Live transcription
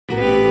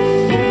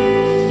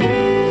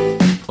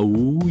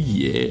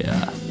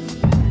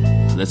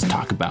let's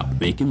talk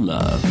about making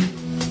love.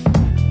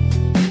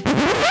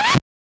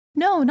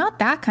 No, not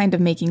that kind of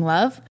making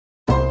love.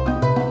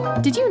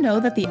 Did you know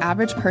that the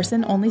average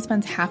person only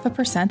spends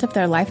 0.5% of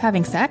their life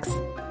having sex?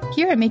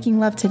 Here at Making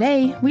Love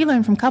Today, we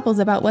learn from couples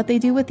about what they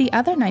do with the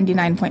other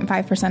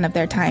 99.5% of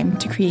their time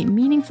to create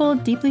meaningful,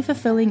 deeply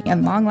fulfilling,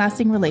 and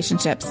long-lasting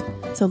relationships.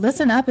 So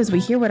listen up as we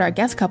hear what our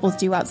guest couples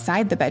do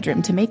outside the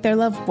bedroom to make their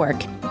love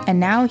work. And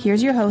now,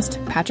 here's your host,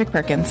 Patrick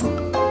Perkins.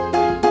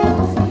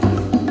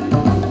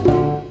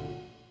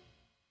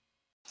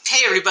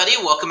 Hey everybody,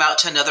 welcome out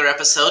to another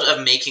episode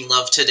of Making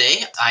Love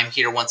Today. I'm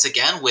here once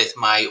again with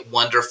my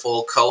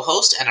wonderful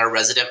co-host and our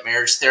resident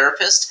marriage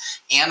therapist,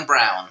 Anne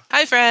Brown.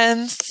 Hi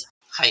friends.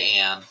 Hi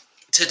Anne.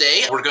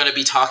 Today we're going to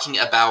be talking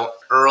about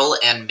Earl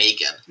and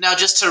Meagan. Now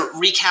just to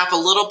recap a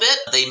little bit,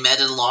 they met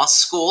in law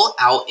school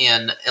out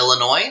in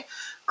Illinois.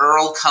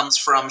 Earl comes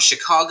from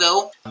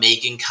Chicago.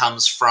 Meagan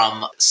comes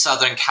from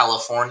Southern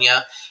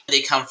California.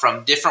 They come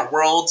from different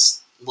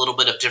worlds, a little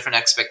bit of different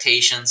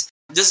expectations.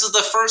 This is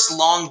the first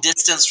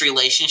long-distance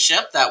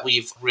relationship that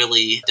we've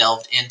really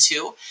delved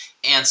into.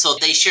 And so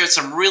they shared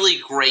some really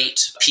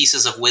great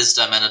pieces of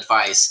wisdom and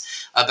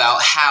advice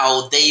about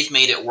how they've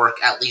made it work,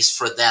 at least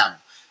for them,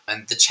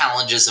 and the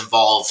challenges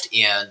involved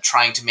in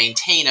trying to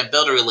maintain and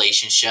build a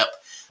relationship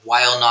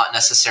while not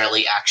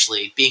necessarily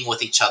actually being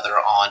with each other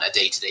on a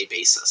day-to-day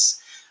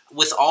basis.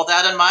 With all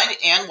that in mind,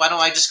 Anne, why don't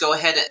I just go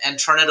ahead and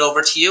turn it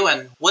over to you,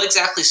 and what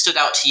exactly stood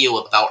out to you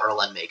about Earl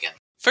and Meagan?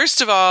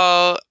 First of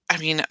all,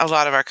 a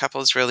lot of our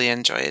couples really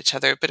enjoy each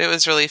other, but it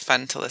was really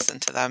fun to listen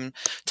to them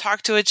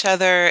talk to each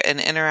other and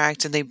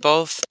interact. And they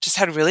both just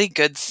had really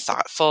good,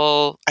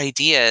 thoughtful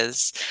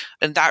ideas.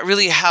 And that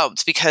really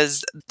helped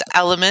because the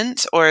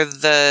element or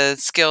the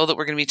skill that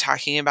we're going to be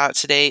talking about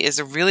today is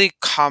a really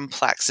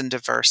complex and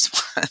diverse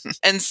one.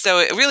 And so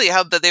it really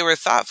helped that they were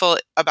thoughtful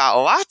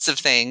about lots of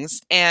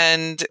things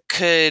and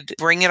could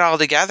bring it all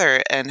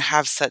together and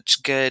have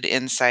such good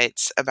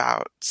insights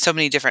about so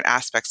many different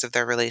aspects of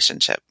their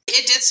relationship.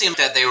 It did seem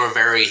that they were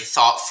very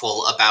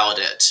thoughtful about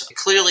it.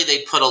 Clearly,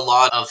 they put a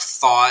lot of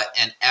thought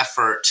and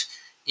effort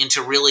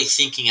into really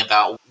thinking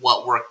about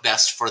what worked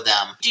best for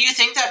them. Do you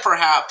think that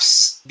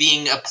perhaps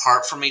being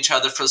apart from each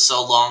other for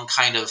so long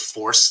kind of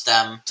forced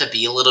them to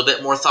be a little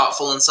bit more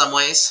thoughtful in some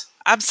ways?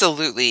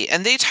 Absolutely.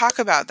 And they talk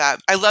about that.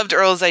 I loved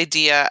Earl's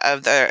idea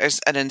of there's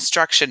an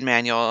instruction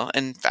manual.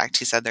 In fact,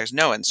 he said there's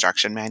no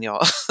instruction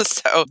manual.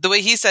 So the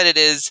way he said it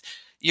is,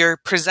 you're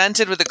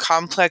presented with a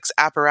complex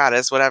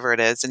apparatus, whatever it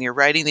is, and you're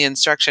writing the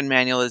instruction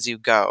manual as you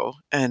go.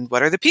 And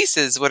what are the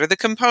pieces? What are the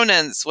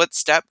components? What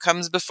step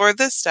comes before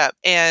this step?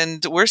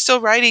 And we're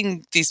still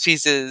writing these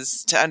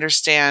pieces to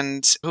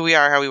understand who we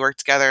are, how we work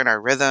together, and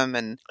our rhythm.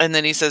 And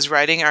then he says,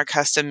 writing our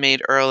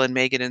custom-made Earl and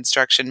Meagan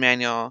instruction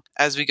manual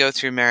as we go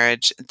through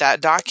marriage,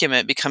 that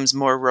document becomes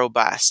more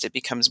robust. It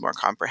becomes more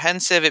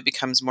comprehensive. It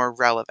becomes more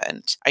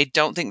relevant. I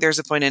don't think there's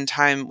a point in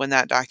time when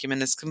that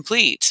document is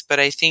complete,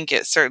 but I think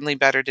it's certainly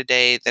better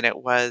today than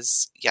it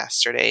was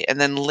yesterday.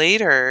 And then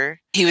later,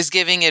 he was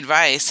giving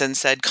advice and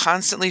said,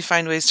 constantly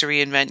find ways to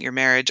reinvent your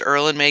marriage.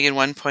 Earl and Meagan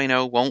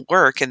 1.0 won't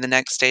work in the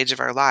next stage of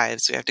our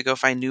lives. We have to go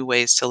find new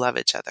ways to love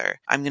each other.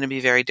 I'm going to be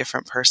a very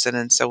different person,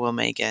 and so will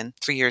Meagan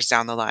 3 years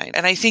down the line.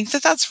 And I think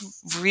that that's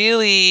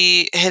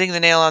really hitting the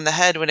nail on the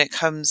head when it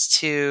comes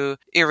to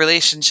your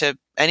relationship.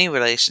 Any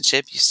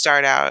relationship, you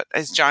start out,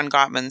 as John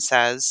Gottman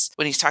says,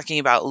 when he's talking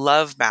about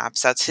love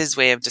maps, that's his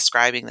way of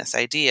describing this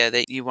idea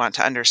that you want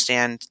to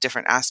understand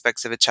different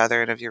aspects of each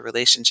other and of your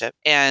relationship.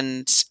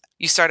 And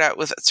you start out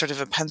with sort of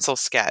a pencil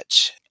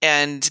sketch,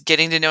 and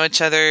getting to know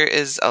each other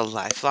is a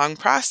lifelong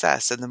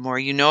process. And the more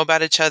you know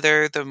about each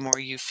other, the more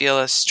you feel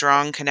a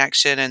strong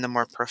connection and the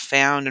more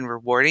profound and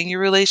rewarding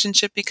your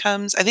relationship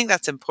becomes. I think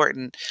that's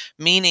important.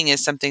 Meaning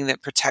is something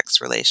that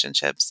protects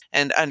relationships,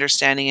 and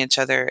understanding each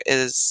other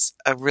is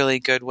a really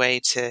good way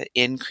to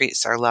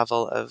increase our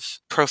level of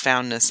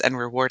profoundness and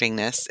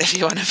rewardingness, if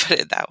you want to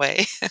put it that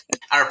way.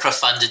 Our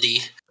profundity.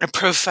 A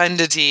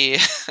profundity.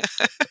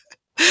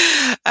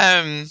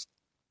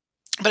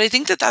 But I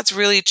think that that's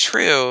really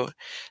true,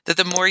 that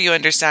the more you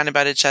understand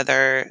about each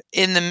other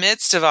in the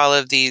midst of all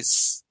of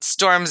these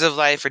storms of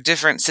life or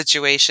different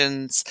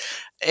situations,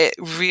 it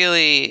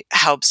really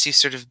helps you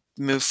sort of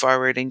move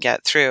forward and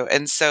get through.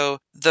 And so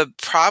the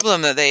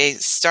problem that they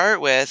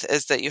start with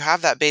is that you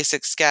have that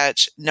basic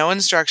sketch, no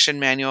instruction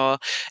manual.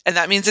 And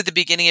that means at the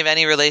beginning of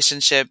any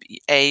relationship,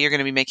 you're going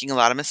to be making a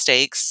lot of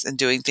mistakes and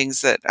doing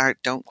things that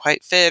don't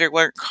quite fit or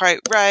weren't quite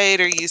right,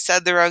 or you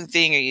said the wrong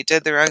thing or you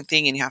did the wrong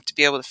thing, and you have to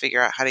be able to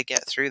figure out how to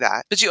get through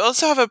that. But you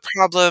also have a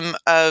problem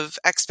of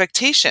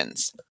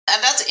expectations.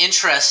 And that's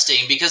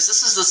interesting because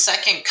this is the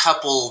second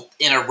couple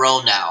in a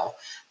row now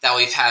that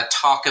we've had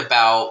talk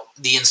about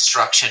the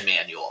instruction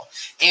manual.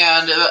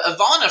 And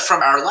Ivana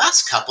from our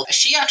last couple,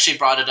 she actually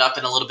brought it up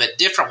in a little bit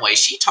different way.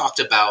 She talked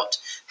about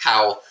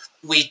how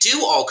we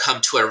do all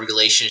come to a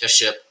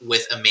relationship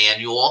with a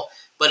manual,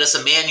 but it's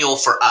a manual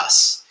for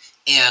us.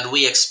 And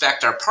we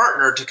expect our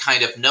partner to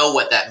kind of know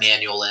what that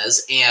manual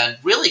is, and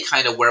really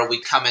kind of where we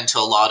come into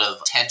a lot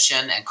of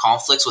tension and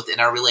conflicts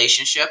within our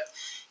relationship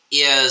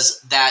is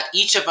that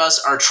each of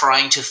us are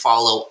trying to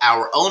follow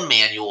our own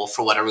manual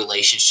for what a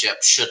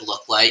relationship should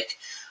look like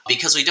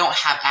because we don't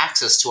have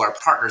access to our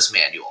partner's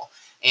manual.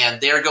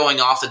 And they're going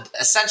off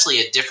essentially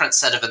a different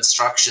set of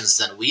instructions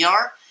than we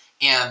are.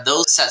 And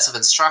those sets of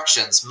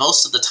instructions,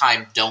 most of the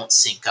time, don't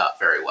sync up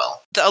very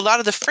well. A lot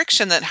of the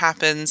friction that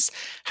happens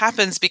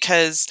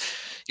because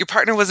your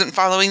partner wasn't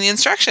following the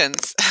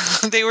instructions.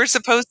 They were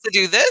supposed to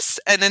do this,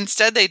 and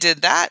instead they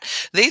did that.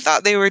 They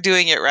thought they were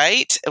doing it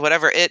right,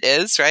 whatever it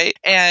is, right?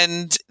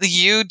 And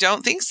you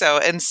don't think so.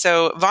 And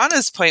so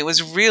Vanna's point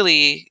was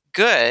really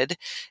good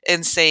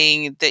in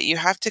saying that you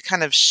have to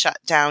kind of shut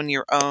down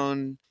your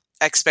own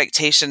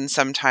expectations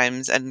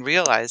sometimes and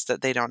realize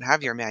that they don't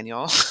have your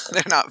manual.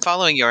 They're not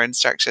following your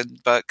instruction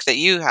book that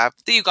you have,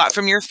 that you got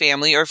from your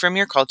family or from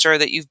your culture, or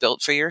that you've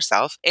built for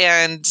yourself,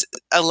 and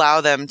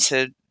allow them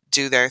to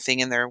do their thing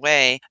in their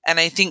way. And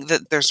I think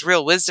that there's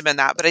real wisdom in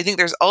that. But I think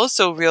there's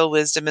also real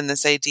wisdom in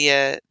this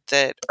idea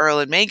that Earl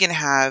and Meagan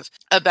have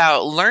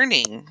about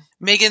learning.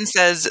 Meagan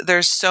says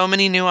there's so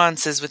many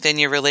nuances within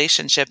your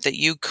relationship that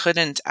you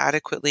couldn't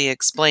adequately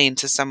explain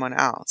to someone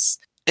else.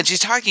 And she's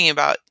talking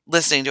about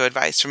listening to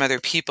advice from other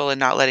people and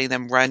not letting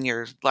them run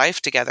your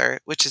life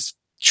together, which is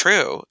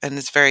true and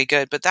it's very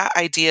good. But that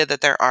idea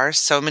that there are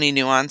so many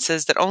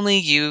nuances that only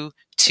you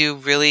two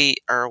really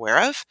are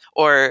aware of,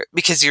 or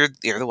because you're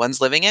the ones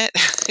living it,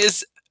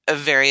 is a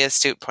very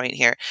astute point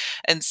here.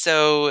 And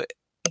so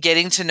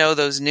getting to know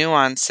those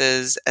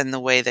nuances and the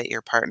way that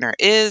your partner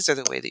is, or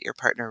the way that your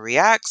partner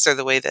reacts, or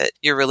the way that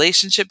your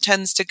relationship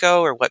tends to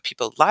go, or what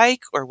people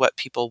like, or what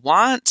people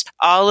want,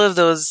 all of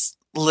those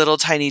little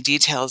tiny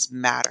details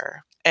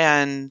matter.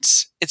 And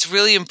it's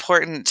really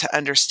important to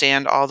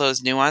understand all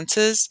those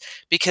nuances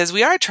because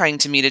we are trying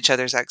to meet each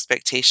other's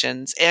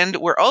expectations. And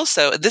we're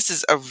also, this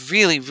is a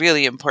really,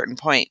 really important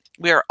point,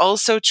 we are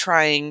also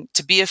trying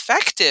to be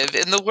effective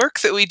in the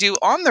work that we do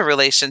on the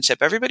relationship.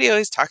 Everybody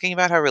always talking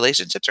about how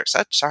relationships are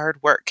such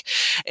hard work.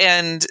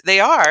 And they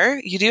are.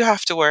 You do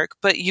have to work,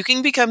 but you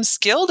can become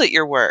skilled at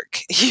your work.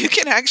 You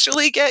can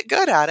actually get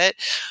good at it.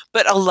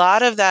 But a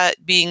lot of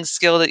that being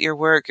skilled at your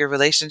work, your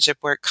relationship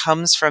work,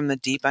 comes from the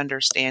deep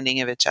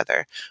understanding of each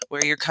other,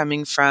 where you're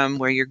coming from,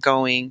 where you're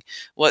going,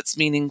 what's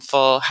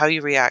meaningful, how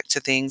you react to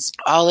things.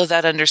 All of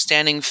that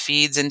understanding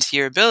feeds into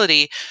your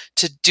ability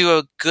to do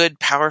a good,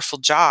 powerful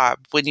job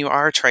when you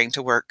are trying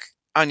to work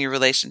on your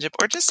relationship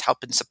or just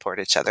help and support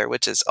each other,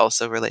 which is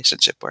also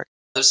relationship work.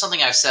 There's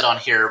something I've said on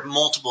here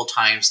multiple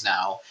times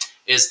now,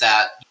 is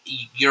that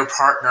your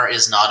partner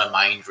is not a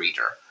mind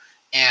reader.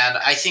 And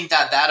I think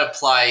that that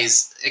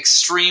applies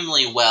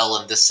extremely well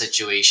in this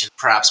situation,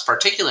 perhaps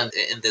particularly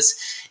in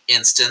this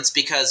instance,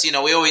 because, you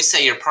know, we always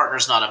say your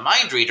partner's not a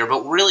mind reader,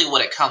 but really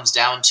what it comes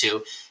down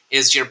to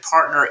is your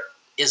partner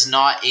is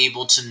not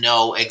able to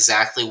know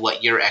exactly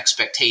what your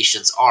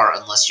expectations are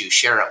unless you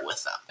share it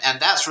with them. And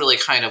that's really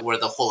kind of where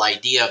the whole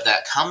idea of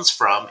that comes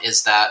from,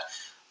 is that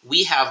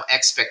we have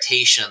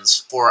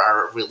expectations for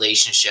our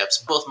relationships,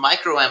 both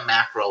micro and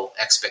macro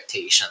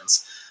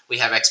expectations. We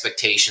have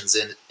expectations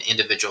in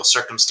individual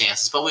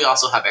circumstances, but we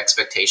also have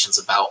expectations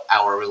about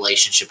our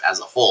relationship as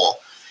a whole.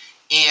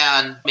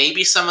 And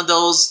maybe some of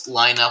those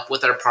line up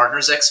with our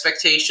partner's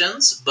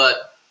expectations,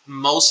 but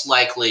most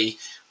likely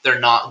they're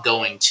not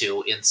going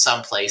to in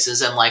some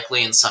places, and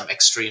likely in some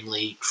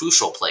extremely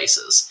crucial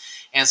places.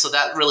 And so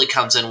that really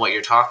comes in what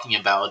you're talking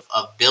about,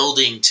 of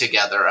building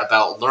together,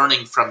 about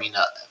learning from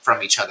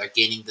each other,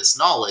 gaining this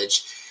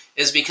knowledge,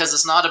 is because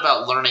it's not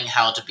about learning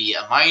how to be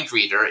a mind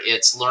reader.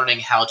 It's learning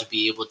how to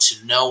be able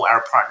to know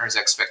our partner's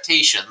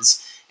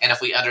expectations. And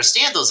if we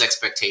understand those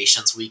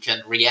expectations, we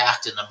can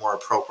react in a more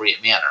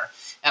appropriate manner.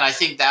 And I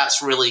think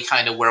that's really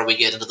kind of where we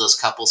get into those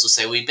couples who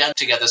say, we've been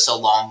together so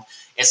long,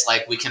 it's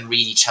like we can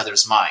read each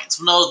other's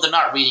minds. No, they're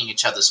not reading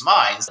each other's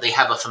minds. They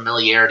have a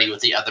familiarity with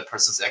the other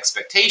person's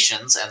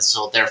expectations, and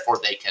so therefore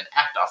they can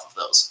act off of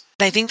those.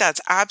 I think that's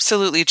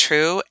absolutely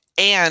true.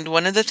 And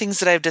one of the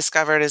things that I've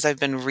discovered as I've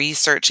been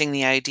researching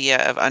the idea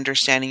of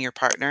understanding your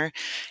partner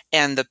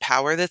and the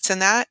power that's in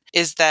that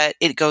is that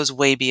it goes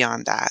way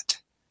beyond that.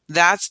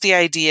 That's the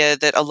idea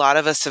that a lot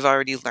of us have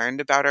already learned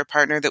about our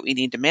partner, that we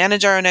need to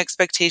manage our own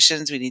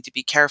expectations. We need to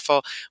be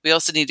careful. We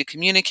also need to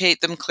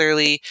communicate them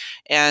clearly,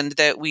 and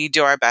that we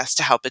do our best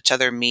to help each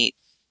other meet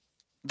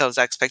those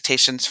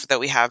expectations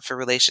that we have for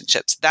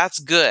relationships. That's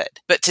good.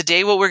 But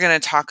today what we're going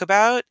to talk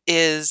about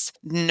is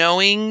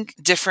knowing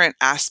different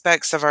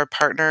aspects of our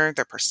partner,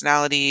 their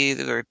personality,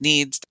 their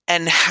needs,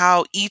 and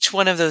how each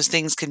one of those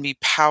things can be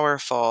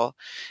powerful.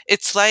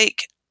 It's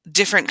like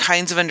different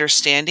kinds of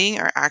understanding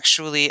are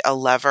actually a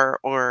lever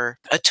or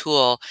a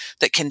tool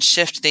that can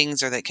shift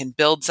things, or that can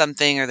build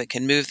something, or that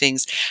can move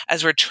things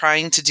as we're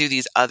trying to do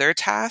these other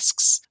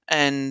tasks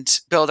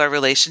and build our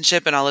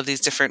relationship in all of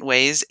these different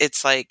ways.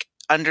 It's like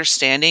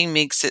understanding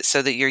makes it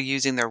so that you're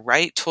using the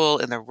right tool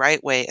in the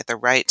right way at the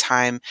right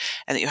time,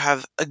 and that you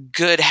have a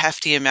good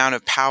hefty amount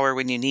of power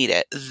when you need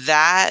it.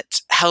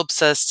 That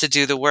helps us to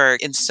do the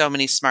work in so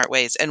many smart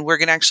ways. And we're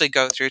going to actually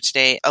go through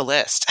today a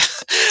list.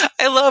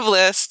 I love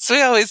lists.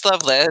 We always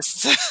love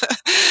lists.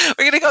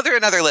 We're going to go through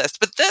another list,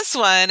 but this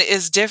one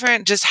is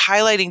different, just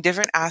highlighting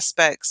different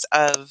aspects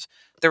of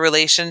the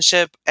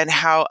relationship and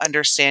how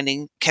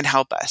understanding can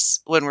help us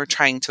when we're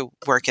trying to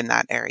work in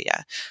that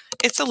area.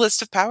 It's a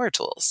list of power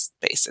tools,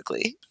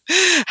 basically.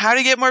 How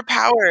to get more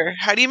power?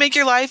 How do you make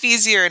your life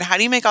easier? And how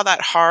do you make all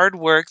that hard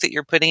work that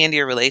you're putting into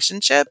your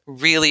relationship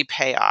really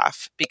pay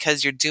off?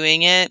 Because you're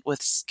doing it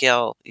with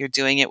skill. You're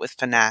doing it with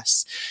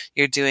finesse.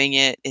 You're doing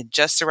it in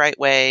just the right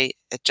way,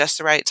 at just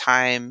the right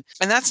time.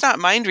 And that's not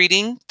mind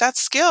reading, that's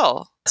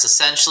skill. It's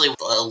essentially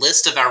a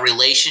list of our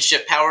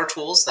relationship power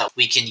tools that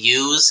we can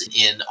use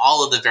in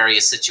all of the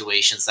various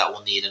situations that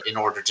we'll need in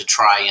order to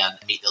try and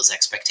meet those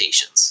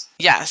expectations.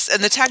 Yes.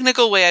 And the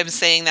technical way I'm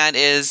saying that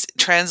is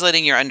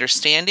translating your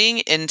understanding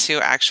into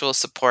actual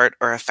support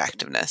or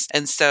effectiveness.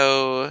 And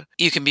so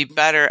you can be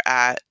better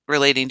at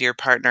relating to your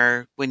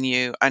partner when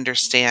you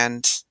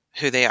understand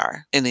who they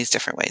are in these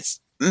different ways.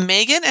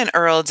 Meagan and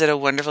Earl did a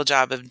wonderful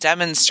job of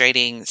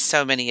demonstrating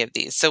so many of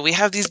these. So we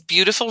have these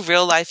beautiful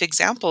real life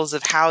examples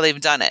of how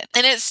they've done it.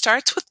 And it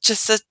starts with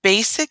just the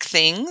basic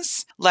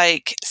things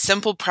like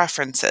simple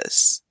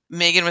preferences.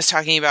 Meagan was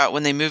talking about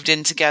when they moved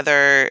in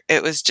together,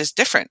 it was just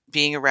different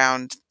being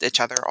around each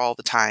other all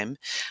the time.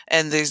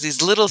 And there's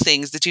these little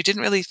things that you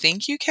didn't really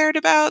think you cared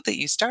about that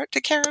you start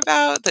to care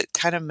about that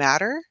kind of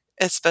matter,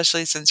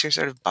 especially since you're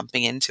sort of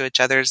bumping into each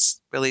other's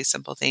really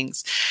simple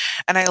things.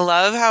 And I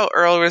love how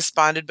Earl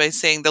responded by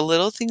saying, the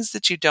little things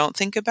that you don't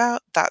think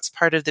about, that's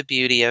part of the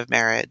beauty of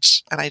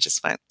marriage. And I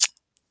just went,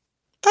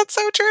 that's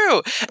so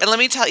true. And let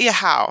me tell you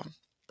how.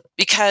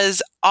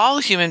 Because all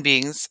human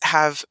beings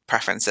have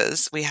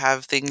preferences. We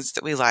have things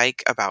that we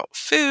like about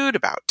food,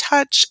 about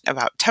touch,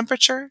 about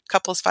temperature.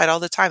 Couples fight all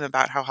the time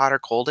about how hot or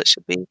cold it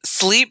should be.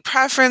 Sleep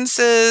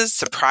preferences,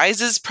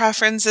 surprises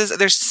preferences.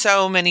 There's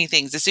so many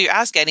things. So you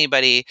ask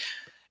anybody,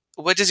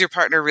 what does your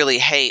partner really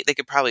hate? They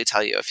could probably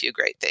tell you a few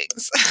great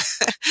things.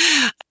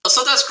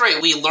 So that's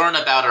great. We learn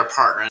about our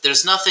partner.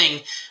 There's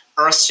nothing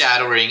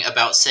earth-shattering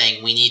about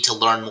saying we need to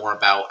learn more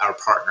about our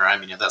partner. I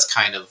mean, that's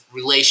kind of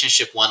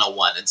relationship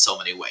 101 in so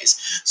many ways.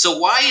 So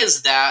why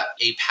is that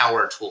a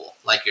power tool,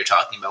 like you're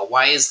talking about?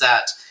 Why is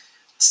that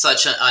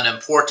such an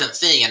important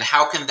thing? And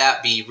how can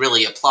that be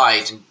really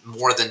applied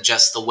more than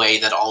just the way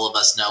that all of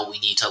us know we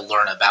need to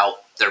learn about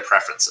their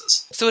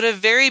preferences? So at a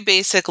very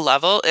basic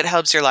level, it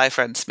helps your life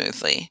run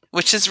smoothly,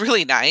 which is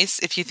really nice.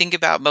 If you think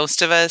about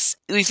most of us,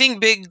 we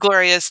think big,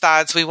 glorious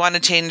thoughts. We want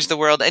to change the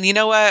world. And you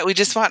know what? We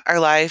just want our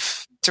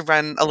life to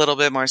run a little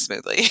bit more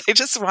smoothly. I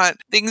just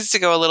want things to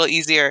go a little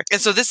easier. And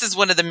so this is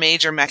one of the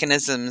major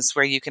mechanisms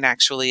where you can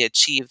actually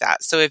achieve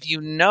that. So if you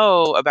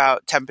know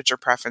about temperature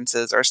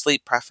preferences or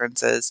sleep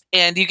preferences,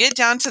 and you get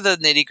down to the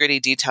nitty-gritty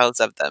details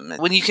of them,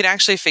 when you can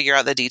actually figure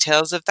out the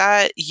details of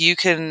that, you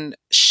can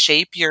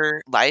shape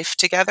your life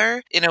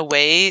together in a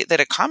way that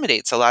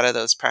accommodates a lot of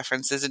those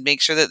preferences and make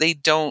sure that they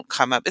don't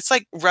come up. It's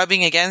like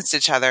rubbing against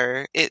each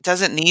other. It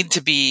doesn't need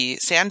to be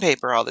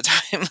sandpaper all the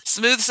time.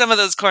 Smooth some of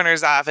those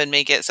corners off and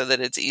make it so that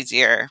it's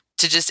easier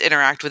to just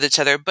interact with each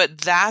other. But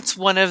that's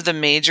one of the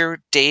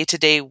major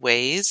day-to-day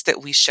ways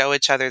that we show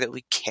each other that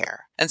we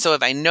care. And so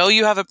if I know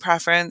you have a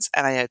preference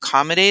and I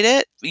accommodate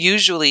it,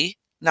 usually,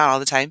 not all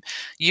the time,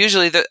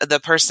 usually the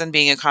person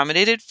being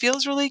accommodated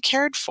feels really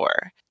cared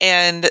for.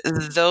 And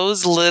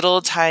those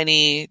little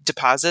tiny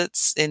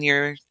deposits in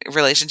your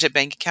relationship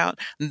bank account,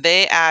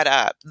 they add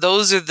up.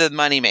 Those are the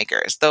money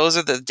makers. Those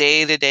are the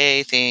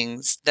day-to-day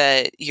things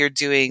that you're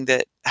doing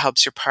that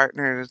helps your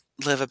partner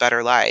live a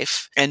better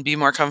life and be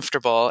more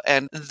comfortable.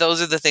 And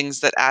those are the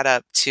things that add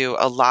up to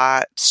a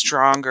lot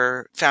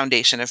stronger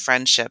foundation of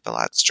friendship, a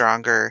lot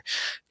stronger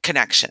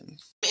connection.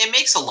 It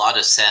makes a lot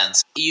of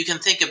sense. You can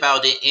think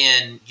about it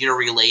in your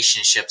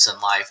relationships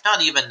in life,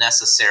 not even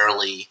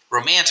necessarily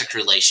romantic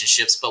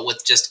relationships, but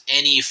with just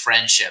any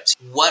friendships.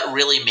 What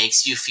really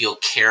makes you feel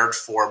cared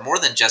for more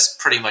than just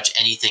pretty much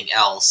anything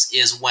else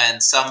is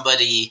when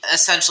somebody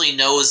essentially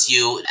knows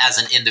you as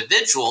an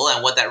individual,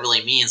 and what that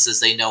really means is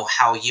they know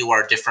how you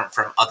are different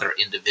from other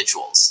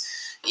individuals.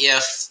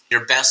 If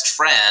your best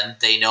friend,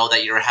 they know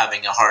that you're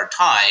having a hard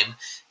time,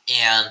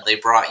 and they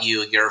brought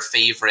you your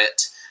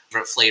favorite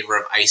flavor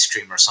of ice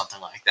cream or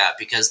something like that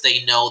because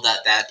they know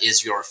that that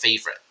is your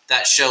favorite.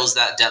 That shows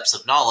that depth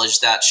of knowledge.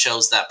 That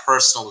shows that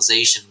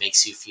personalization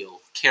makes you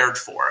feel cared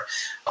for.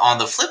 On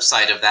the flip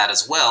side of that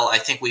as well, I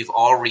think we've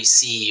all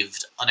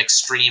received an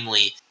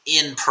extremely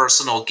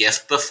impersonal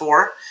gift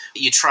before.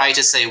 You try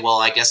to say, well,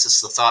 I guess it's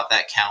the thought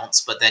that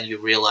counts, but then you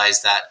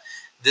realize that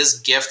this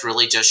gift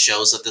really just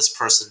shows that this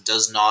person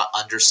does not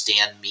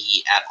understand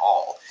me at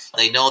all.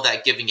 They know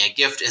that giving a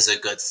gift is a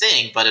good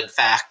thing, but in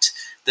fact,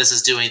 this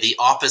is doing the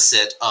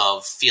opposite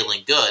of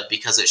feeling good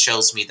because it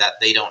shows me that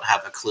they don't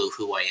have a clue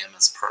who I am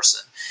as a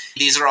person.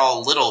 These are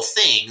all little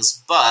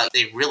things, but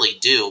they really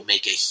do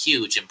make a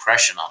huge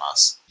impression on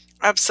us.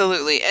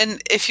 Absolutely.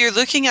 And if you're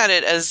looking at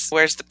it as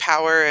where's the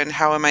power and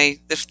how am I,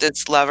 if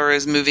this lever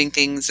is moving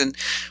things, and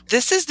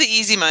this is the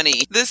easy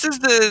money. This is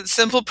the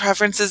simple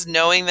preferences,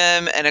 knowing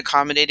them and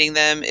accommodating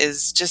them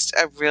is just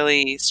a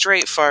really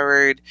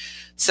straightforward,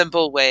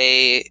 simple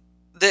way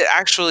that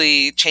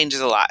actually changes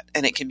a lot,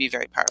 and it can be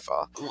very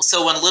powerful.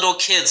 So when little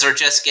kids are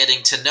just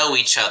getting to know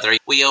each other,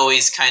 we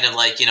always kind of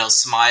like,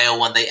 smile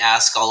when they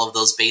ask all of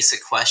those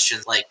basic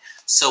questions like,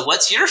 so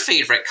what's your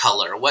favorite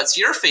color? What's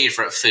your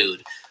favorite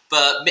food?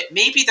 But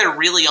maybe they're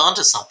really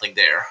onto something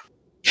there.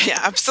 Yeah,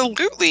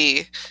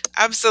 absolutely.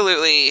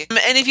 Absolutely.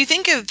 And if you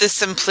think of the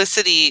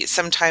simplicity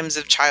sometimes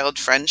of child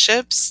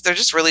friendships, they're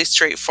just really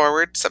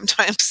straightforward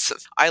sometimes.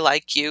 I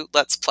like you,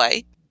 let's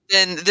play.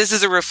 And this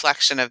is a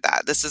reflection of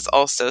that. This is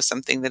also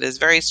something that is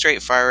very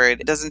straightforward.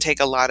 It doesn't take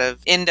a lot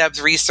of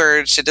in-depth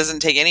research. It doesn't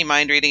take any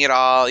mind reading at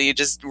all. You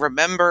just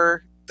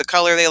remember the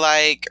color they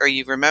like, or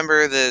you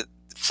remember the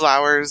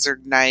flowers are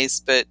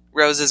nice, but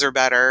roses are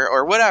better,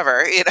 or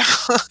whatever,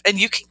 and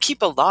you can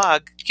keep a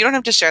log. You don't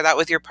have to share that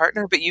with your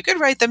partner, but you could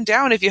write them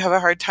down if you have a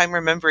hard time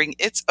remembering.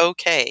 It's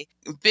okay.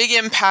 Big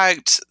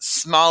impact,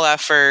 small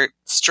effort,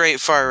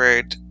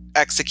 straightforward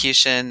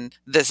execution.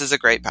 This is a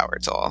great power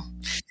tool.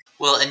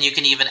 Well, and you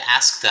can even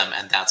ask them,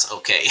 and that's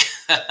okay.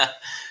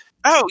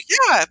 Oh,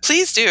 yeah,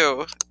 please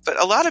do.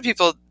 But a lot of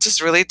people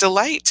just really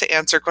delight to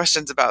answer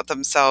questions about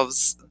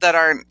themselves that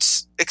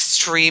aren't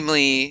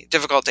extremely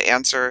difficult to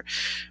answer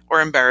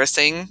or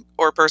embarrassing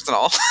or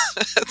personal.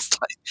 It's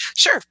like,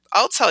 sure,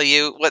 I'll tell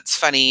you what's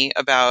funny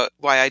about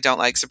why I don't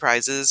like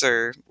surprises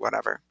or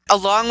whatever.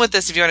 Along with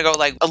this, if you want to go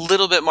like a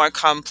little bit more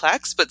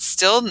complex, but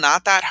still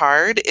not that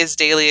hard, is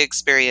daily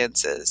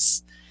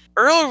experiences.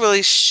 Earl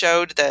really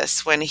showed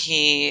this when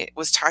he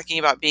was talking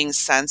about being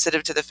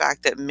sensitive to the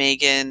fact that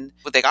Meagan,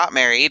 they got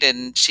married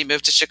and she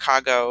moved to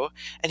Chicago.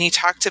 And he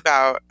talked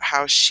about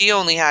how she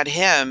only had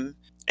him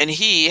and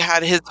he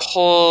had his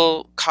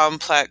whole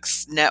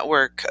complex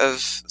network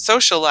of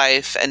social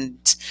life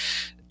and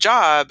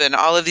job and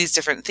all of these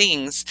different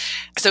things.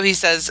 So he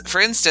says,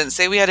 for instance,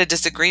 say we had a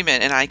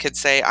disagreement and I could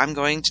say, I'm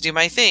going to do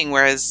my thing.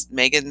 Whereas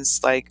Megan's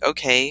like,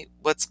 okay,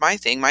 what's my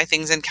thing? My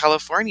thing's in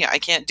California. I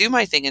can't do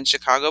my thing in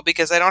Chicago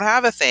because I don't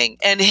have a thing.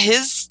 And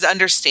his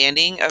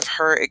understanding of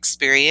her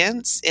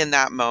experience in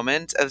that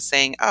moment of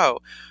saying,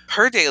 oh,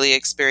 her daily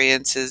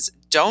experiences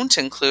don't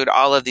include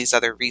all of these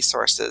other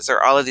resources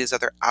or all of these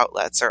other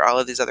outlets or all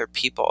of these other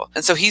people.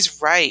 And so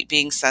he's right.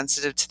 Being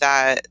sensitive to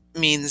that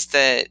means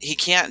that he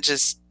can't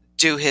just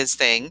do his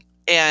thing,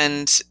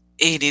 and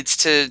he needs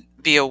to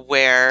be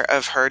aware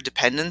of her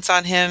dependence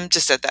on him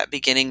just at that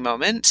beginning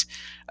moment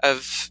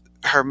of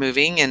her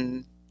moving,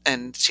 and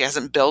she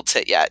hasn't built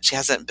it yet. She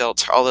hasn't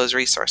built all those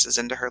resources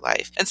into her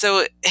life. And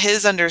so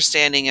his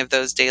understanding of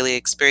those daily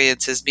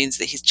experiences means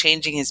that he's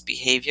changing his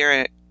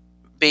behavior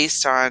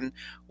based on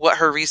what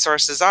her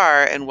resources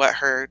are and what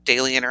her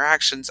daily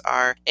interactions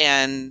are.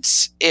 And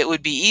it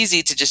would be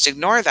easy to just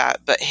ignore that,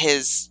 but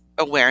his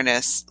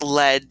awareness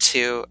led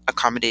to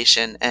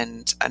accommodation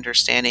and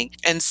understanding.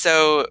 And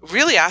so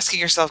really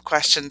asking yourself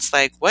questions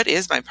like, what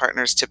is my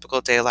partner's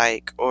typical day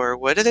like? Or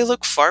what do they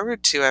look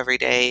forward to every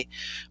day?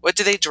 What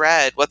do they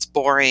dread? What's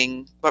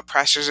boring? What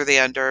pressures are they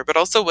under? But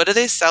also, what do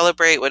they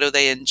celebrate? What do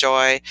they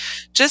enjoy?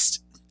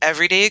 Just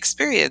everyday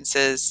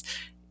experiences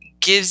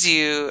gives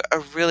you a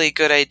really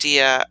good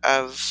idea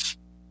of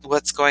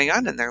what's going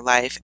on in their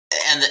life.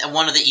 And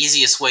one of the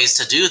easiest ways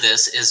to do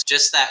this is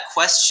just that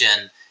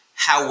question,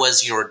 how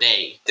was your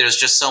day? There's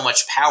just so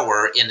much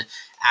power in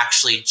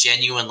actually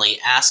genuinely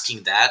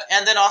asking that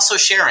and then also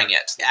sharing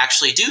it.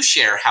 Actually do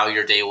share how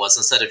your day was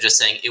instead of just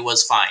saying it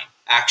was fine.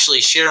 Actually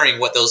sharing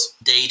what those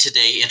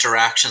day-to-day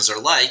interactions are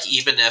like,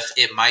 even if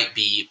it might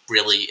be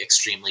really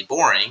extremely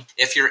boring.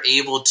 If you're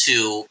able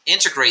to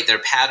integrate their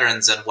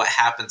patterns and what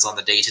happens on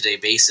the day-to-day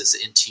basis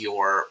into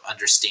your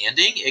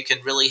understanding, it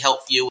can really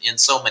help you in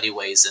so many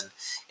ways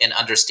in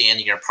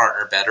understanding your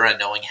partner better and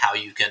knowing how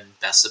you can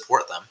best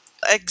support them.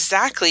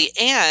 Exactly.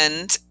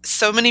 And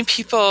so many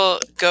people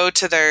go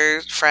to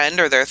their friend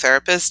or their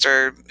therapist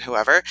or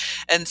whoever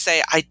and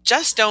say, I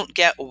just don't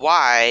get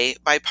why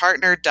my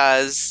partner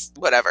does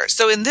whatever.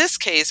 So in this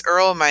case,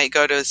 Earl might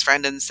go to his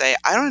friend and say,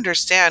 I don't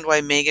understand why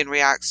Meagan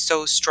reacts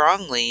so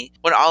strongly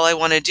when all I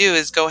want to do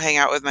is go hang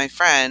out with my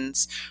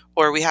friends,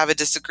 or we have a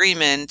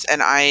disagreement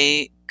and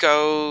I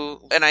go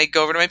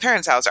over to my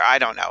parents' house, or I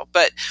don't know.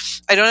 But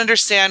I don't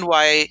understand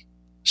why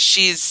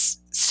she's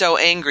so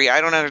angry. I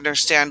don't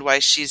understand why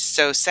she's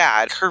so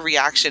sad. Her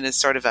reaction is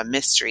sort of a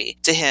mystery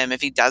to him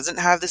if he doesn't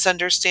have this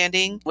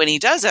understanding. When he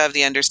does have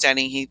the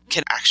understanding, he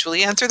can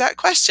actually answer that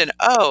question.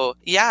 Oh,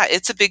 yeah,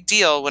 it's a big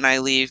deal when I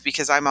leave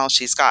because I'm all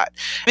she's got.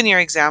 In your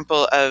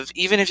example of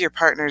even if your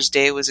partner's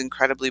day was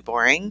incredibly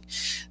boring,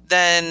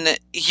 then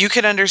you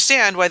can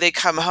understand why they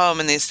come home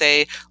and they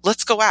say,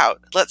 let's go out,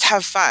 let's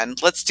have fun,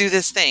 let's do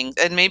this thing.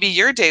 And maybe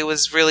your day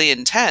was really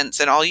intense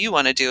and all you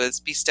want to do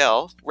is be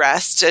still,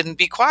 rest, and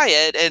be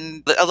quiet.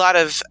 And a lot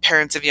of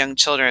parents of young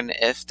children,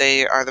 if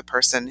they are the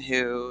person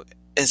who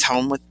is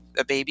home with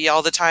a baby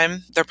all the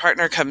time, their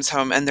partner comes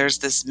home and there's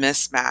this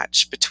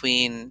mismatch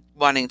between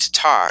wanting to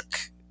talk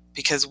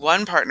because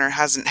one partner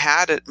hasn't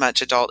had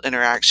much adult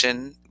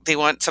interaction. They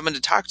want someone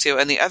to talk to,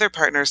 and the other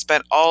partner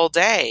spent all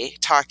day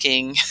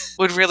talking,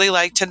 would really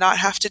like to not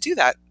have to do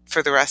that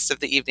for the rest of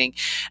the evening.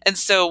 And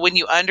so when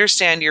you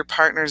understand your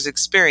partner's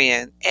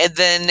experience, and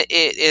then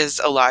it is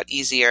a lot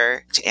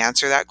easier to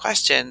answer that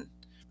question.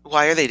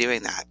 Why are they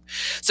doing that?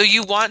 So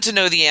you want to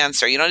know the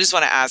answer. You don't just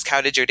want to ask, how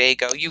did your day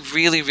go? You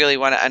really, really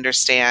want to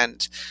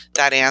understand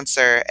that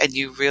answer. And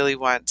you really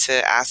want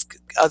to ask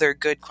other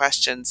good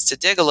questions to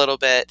dig a little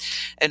bit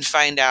and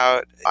find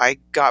out, I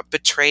got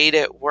betrayed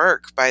at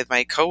work by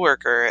my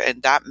coworker,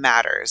 and that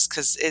matters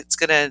because it's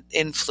going to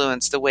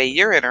influence the way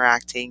you're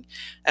interacting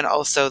and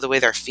also the way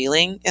they're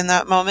feeling in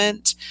that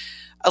moment.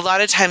 A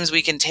lot of times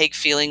we can take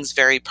feelings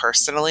very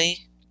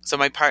personally. So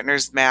my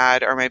partner's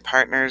mad or my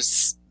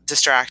partner's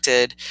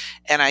distracted,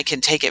 and I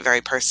can take it very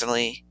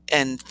personally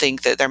and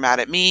think that they're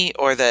mad at me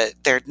or that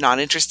they're not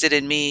interested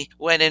in me,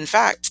 when in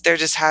fact they're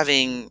just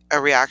having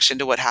a reaction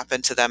to what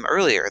happened to them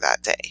earlier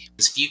that day.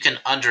 If you can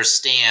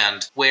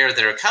understand where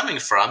they're coming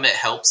from, it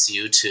helps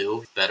you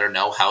to better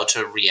know how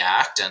to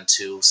react and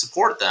to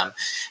support them.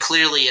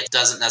 Clearly, it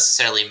doesn't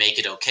necessarily make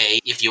it okay.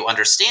 If you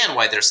understand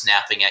why they're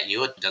snapping at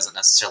you, it doesn't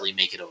necessarily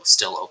make it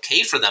still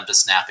okay for them to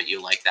snap at you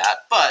like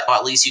that, but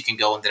at least you can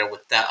go in there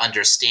with that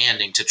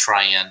understanding to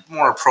try and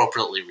more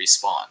appropriately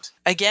respond.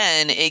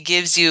 Again, it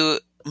gives you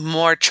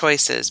more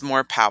choices,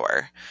 more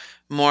power,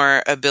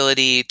 more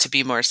ability to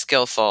be more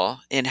skillful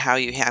in how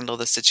you handle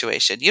the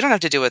situation. You don't have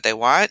to do what they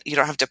want. You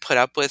don't have to put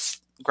up with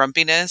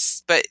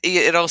grumpiness, but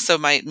it also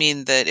might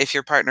mean that if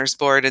your partner's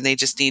bored and they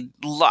just need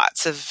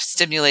lots of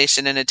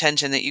stimulation and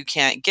attention that you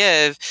can't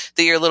give,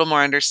 that you're a little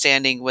more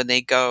understanding when they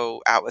go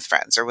out with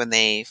friends or when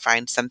they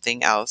find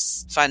something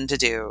else fun to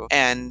do.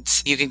 And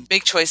you can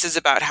make choices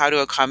about how to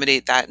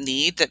accommodate that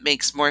need that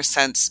makes more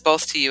sense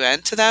both to you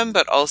and to them,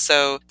 but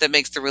also that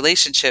makes the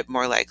relationship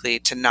more likely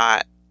to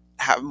not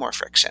have more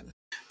friction.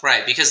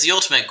 Right, because the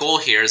ultimate goal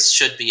here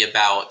should be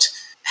about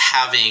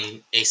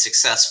having a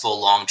successful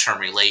long-term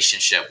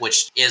relationship,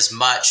 which is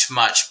much,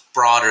 much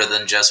broader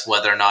than just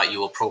whether or not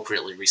you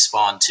appropriately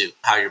respond to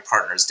how your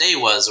partner's day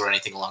was or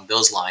anything along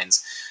those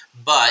lines.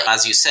 But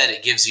as you said,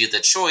 it gives you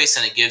the choice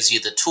and it gives you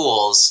the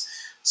tools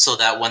so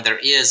that when there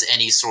is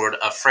any sort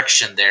of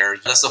friction there,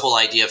 that's the whole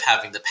idea of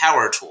having the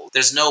power tool.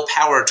 There's no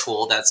power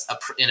tool that's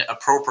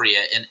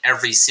appropriate in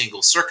every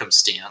single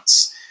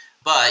circumstance.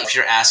 But if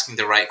you're asking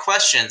the right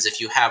questions,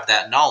 if you have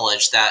that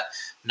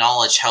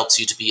knowledge helps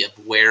you to be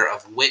aware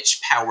of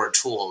which power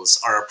tools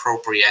are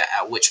appropriate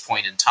at which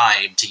point in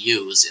time to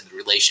use in the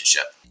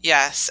relationship.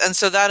 Yes. And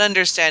so that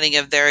understanding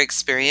of their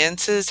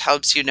experiences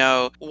helps you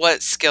know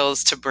what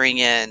skills to bring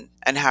in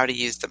and how to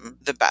use them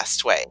the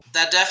best way.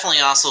 That definitely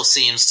also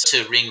seems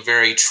to ring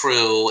very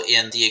true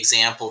in the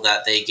example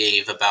that they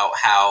gave about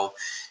how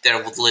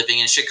they're living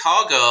in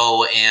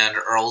Chicago and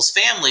Earl's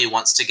family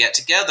wants to get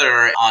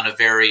together on a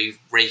very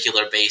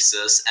regular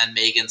basis. And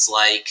Meagan's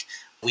like,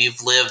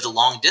 we've lived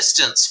long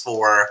distance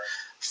for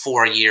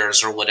 4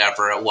 years or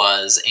whatever it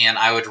was, and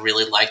I would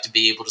really like to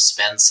be able to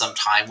spend some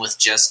time with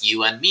just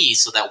you and me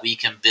so that we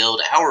can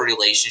build our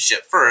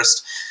relationship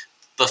first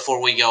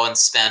before we go and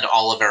spend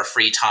all of our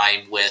free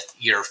time with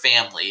your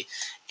family.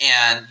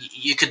 And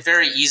you could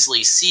very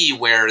easily see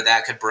where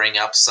that could bring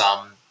up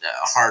some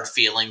hard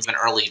feelings. And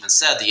Earl even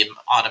said the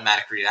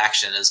automatic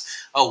reaction is,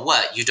 oh,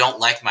 what? You don't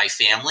like my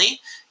family?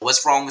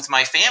 What's wrong with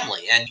my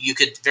family? And you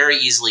could very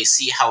easily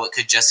see how it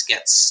could just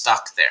get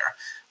stuck there,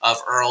 of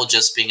Earl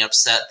just being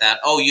upset that,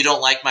 oh, you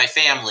don't like my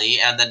family,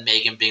 and then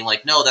Meagan being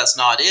like, no, that's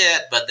not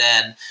it. But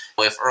then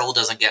if Earl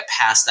doesn't get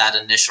past that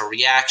initial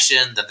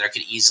reaction, then there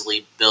could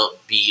easily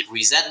be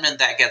resentment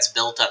that gets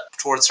built up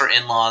towards her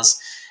in-laws,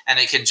 and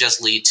it can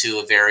just lead to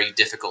a very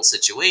difficult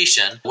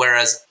situation.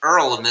 Whereas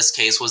Earl, in this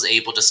case, was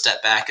able to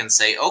step back and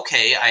say,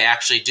 okay, I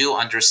actually do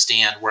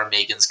understand where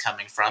Meagan's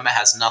coming from. It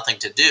has nothing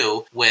to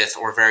do with,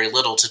 or very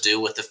little to do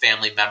with, the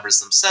family members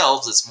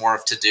themselves. It's more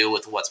to do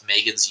with what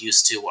Meagan's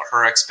used to, what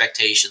her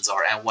expectations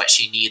are, and what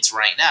she needs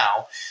right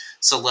now.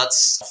 So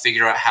let's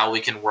figure out how we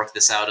can work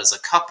this out as a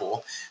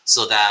couple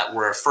so that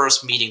we're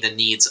first meeting the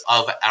needs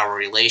of our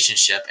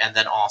relationship, and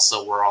then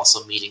also we're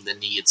also meeting the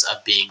needs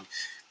of being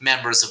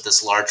members of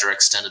this larger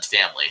extended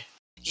family.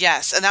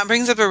 Yes, and that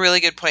brings up a really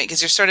good point, because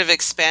you're sort of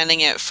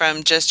expanding it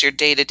from just your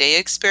day-to-day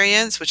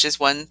experience, which is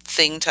one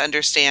thing to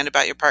understand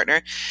about your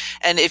partner.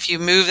 And if you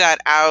move that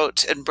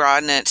out and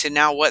broaden it to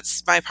now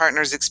what's my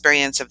partner's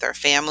experience of their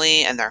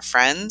family and their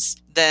friends,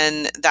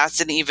 then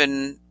that's an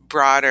even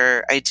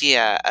broader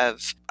idea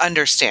of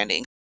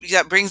understanding.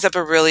 That brings up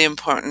a really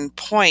important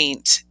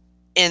point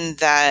in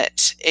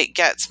that it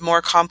gets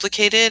more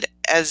complicated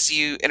as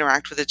you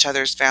interact with each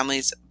other's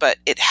families, but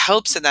it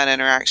helps in that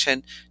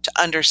interaction to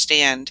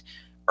understand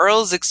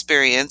Earl's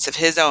experience of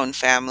his own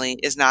family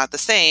is not the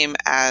same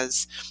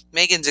as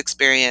Meagan's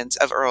experience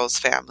of Earl's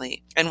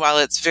family. And while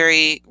it's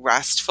very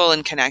restful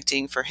and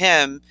connecting for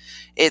him,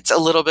 it's a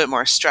little bit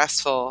more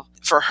stressful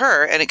for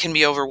her, and it can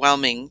be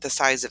overwhelming, the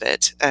size of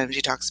it.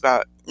 She talks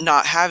about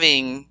not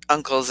having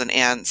uncles and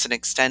aunts and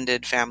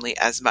extended family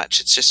as much.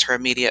 It's just her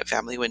immediate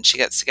family when she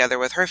gets together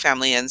with her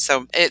family. And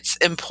so it's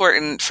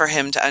important for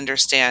him to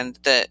understand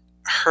that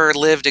her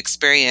lived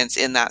experience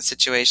in that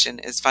situation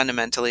is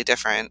fundamentally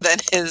different than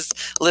his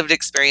lived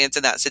experience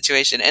in that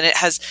situation. And it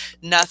has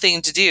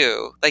nothing to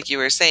do, like you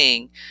were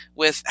saying,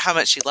 with how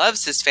much he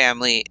loves his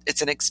family.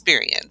 It's an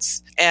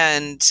experience.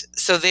 And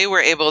so they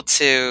were able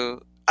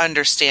to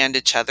understand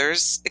each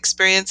other's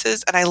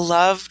experiences. And I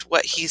loved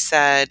what he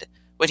said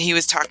when he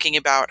was talking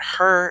about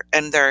her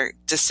and their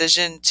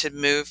decision to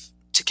move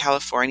to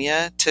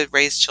California to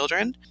raise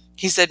children.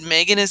 He said,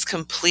 Meagan is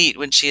complete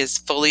when she is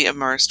fully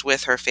immersed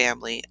with her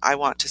family. I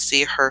want to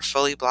see her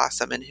fully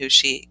blossom in who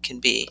she can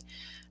be.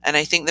 And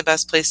I think the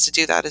best place to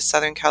do that is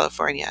Southern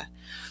California.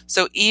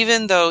 So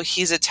even though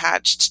he's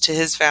attached to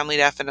his family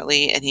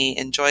definitely, and he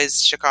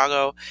enjoys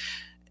Chicago,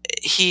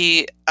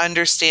 he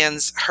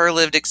understands her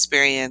lived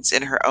experience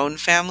in her own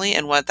family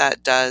and what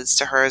that does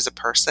to her as a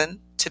person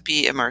to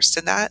be immersed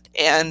in that.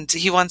 And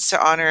he wants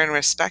to honor and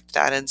respect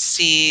that and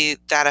see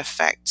that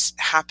effect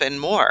happen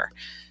more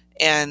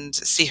and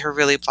see her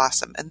really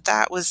blossom. And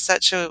that was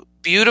such a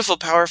beautiful,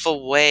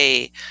 powerful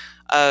way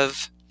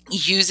of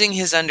using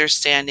his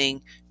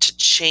understanding to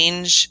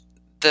change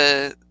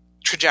the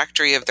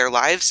trajectory of their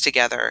lives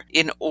together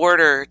in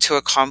order to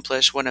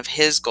accomplish one of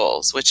his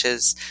goals, which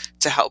is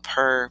to help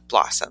her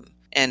blossom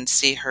and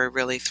see her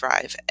really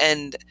thrive.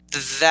 And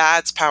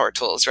that's power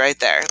tools right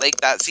there.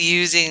 Like, that's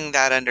using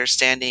that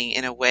understanding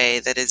in a way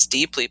that is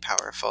deeply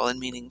powerful and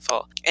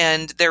meaningful.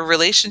 And their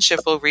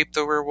relationship will reap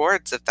the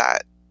rewards of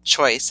that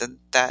choice and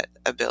that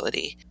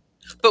ability.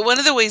 But one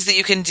of the ways that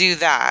you can do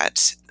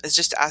that is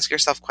just to ask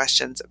yourself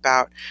questions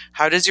about,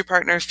 how does your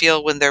partner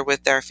feel when they're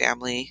with their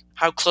family?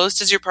 How close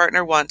does your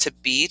partner want to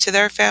be to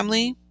their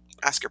family?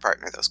 Ask your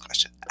partner those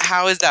questions.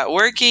 How is that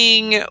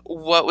working?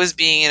 What was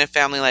being in a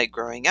family like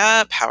growing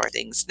up? How are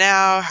things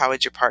now? How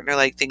would your partner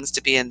like things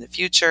to be in the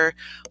future?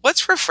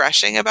 What's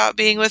refreshing about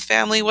being with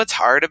family? What's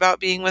hard about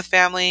being with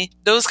family?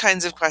 Those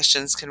kinds of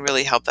questions can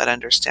really help that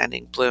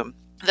understanding bloom.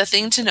 The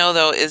thing to know,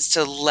 though, is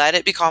to let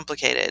it be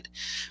complicated.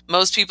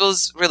 Most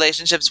people's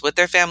relationships with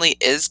their family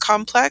is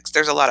complex.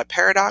 There's a lot of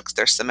paradox.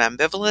 There's some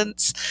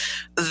ambivalence.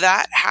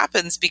 That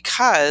happens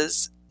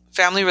because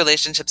family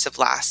relationships have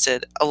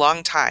lasted a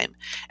long time,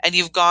 and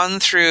you've gone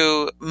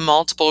through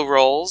multiple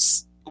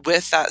roles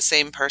with that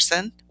same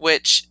person,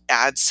 which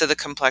adds to the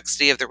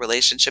complexity of the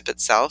relationship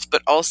itself.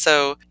 But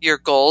also, your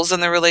goals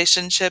in the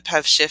relationship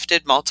have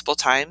shifted multiple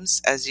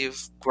times as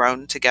you've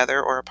grown together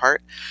or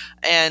apart.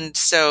 And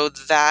so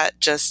that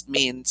just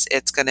means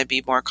it's going to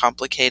be more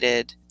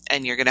complicated,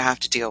 and you're going to have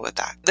to deal with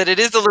that. That it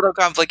is a little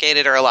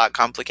complicated or a lot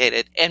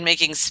complicated, and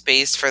making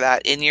space for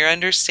that in your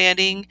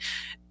understanding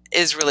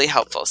is really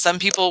helpful. Some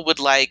people would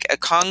like a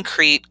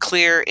concrete,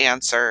 clear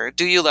answer.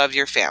 Do you love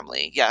your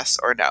family? Yes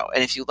or no?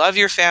 And if you love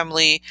your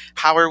family,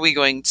 how are we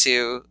going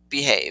to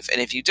behave?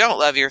 And if you don't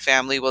love your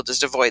family, we'll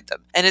just avoid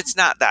them. And it's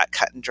not that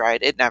cut and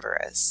dried. It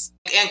never is.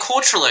 And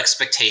cultural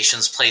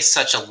expectations play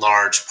such a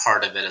large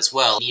part of it as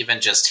well. Even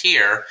just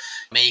here,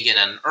 Meagan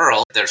and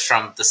Earl, they're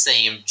from the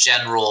same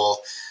general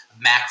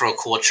macro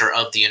culture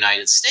of the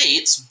United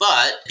States,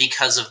 but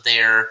because of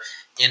their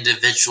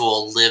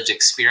individual lived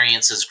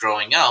experiences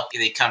growing up,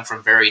 they come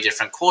from very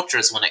different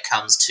cultures when it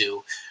comes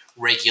to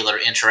regular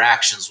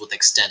interactions with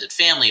extended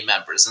family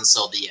members. And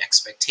so the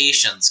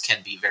expectations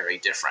can be very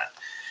different.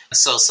 And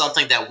so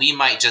something that we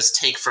might just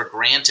take for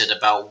granted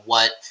about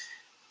what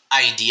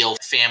ideal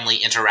family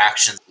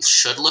interaction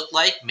should look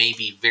like may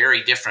be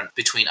very different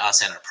between us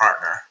and our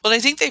partner. Well, I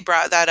think they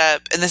brought that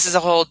up, and this is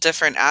a whole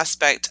different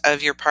aspect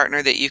of your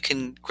partner that you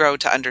can grow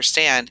to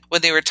understand.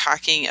 When they were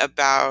talking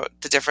about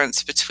the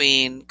difference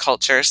between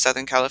culture,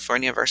 Southern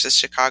California versus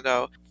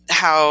Chicago,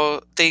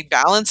 how they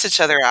balance each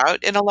other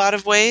out in a lot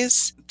of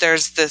ways.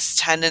 There's this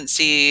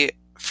tendency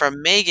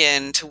from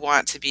Meagan to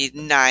want to be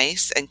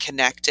nice and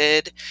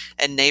connected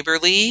and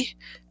neighborly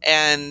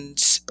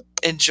and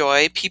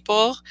enjoy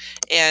people,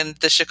 and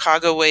the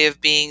Chicago way of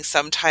being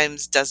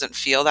sometimes doesn't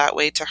feel that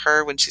way to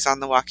her when she's on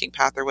the walking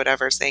path or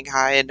whatever, saying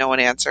hi and no one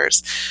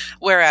answers.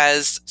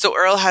 Whereas, so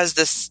Earl has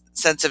this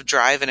sense of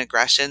drive and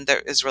aggression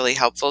that is really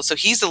helpful. So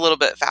he's a little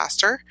bit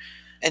faster,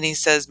 and he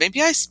says,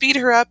 maybe I speed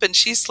her up and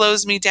she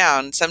slows me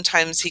down.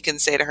 Sometimes he can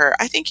say to her,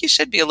 I think you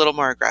should be a little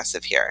more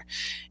aggressive here.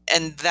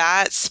 And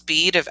that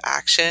speed of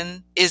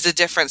action is a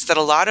difference that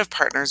a lot of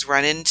partners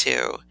run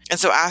into. And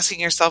so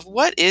asking yourself,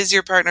 what is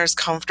your partner's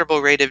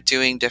comfortable rate of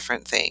doing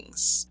different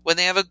things? When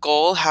they have a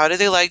goal, how do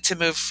they like to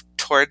move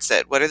towards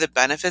it? What are the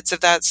benefits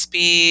of that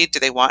speed? Do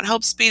they want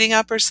help speeding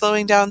up or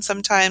slowing down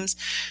sometimes?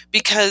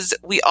 Because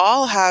we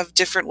all have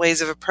different ways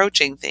of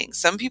approaching things.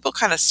 Some people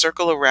kind of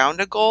circle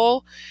around a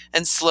goal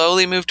and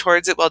slowly move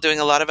towards it while doing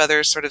a lot of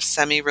other sort of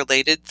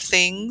semi-related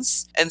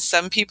things. And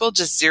some people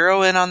just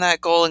zero in on that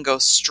goal and go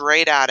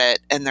straight at it,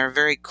 and they're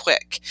very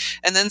quick.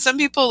 And then some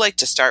people like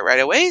to start right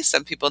away.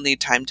 Some people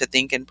need time to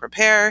think and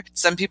prepare.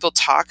 Some people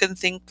talk and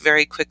think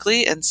very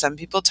quickly, and some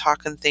people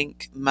talk and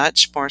think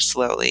much more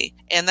slowly.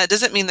 And that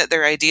doesn't mean that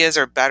their ideas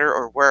are better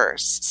or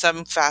worse.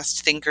 Some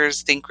fast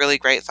thinkers think really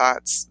great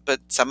thoughts, but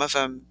some of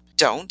them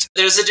don't.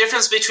 There's a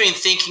difference between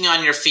thinking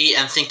on your feet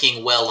and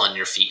thinking well on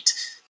your feet.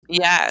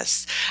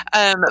 Yes.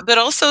 But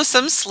also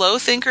some slow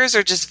thinkers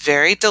are just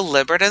very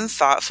deliberate and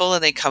thoughtful,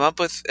 and they come up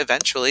with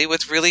eventually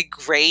with really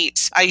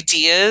great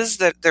ideas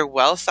that they're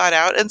well thought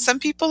out. And some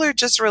people are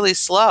just really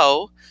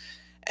slow,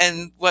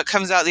 and what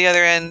comes out the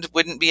other end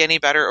wouldn't be any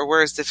better or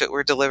worse if it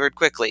were delivered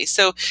quickly.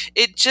 So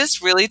it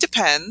just really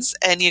depends,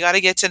 and you got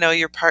to get to know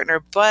your partner.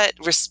 But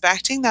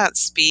respecting that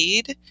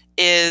speed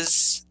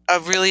is a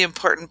really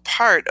important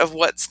part of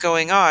what's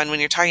going on when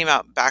you're talking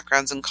about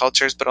backgrounds and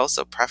cultures, but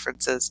also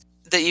preferences,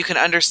 that you can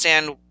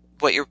understand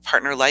what your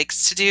partner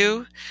likes to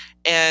do.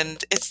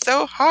 And it's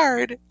so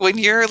hard when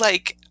you're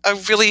like a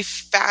really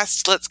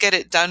fast, let's get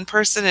it done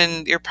person,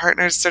 and your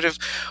partner's sort of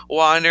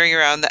wandering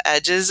around the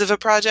edges of a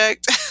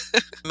project.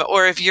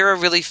 Or if you're a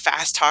really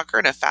fast talker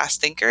and a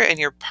fast thinker and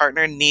your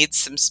partner needs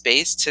some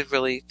space to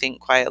really think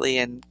quietly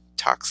and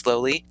talk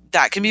slowly,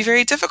 that can be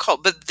very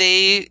difficult. But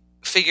they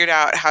figured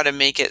out how to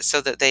make it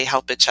so that they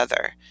help each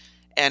other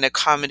and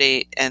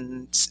accommodate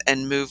and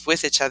move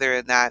with each other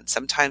in that.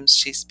 Sometimes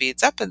she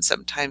speeds up and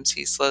sometimes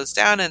he slows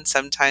down, and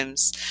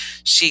sometimes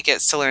she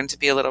gets to learn to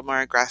be a little more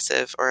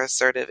aggressive or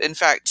assertive. In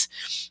fact,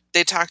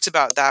 they talked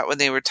about that when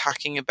they were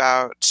talking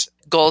about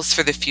goals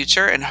for the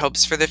future and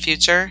hopes for the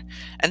future.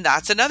 And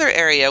that's another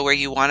area where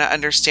you want to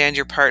understand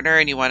your partner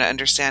and you want to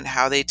understand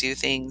how they do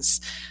things.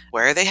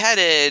 Where are they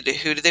headed?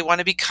 Who do they want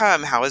to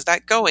become? How is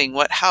that going?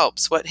 What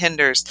helps? What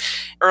hinders?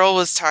 Earl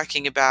was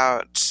talking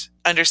about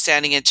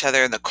understanding each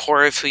other and the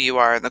core of who you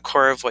are and the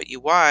core of what you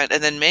want.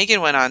 And then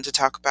Meagan went on to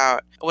talk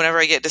about, whenever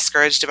I get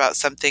discouraged about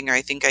something or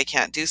I think I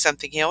can't do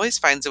something, he always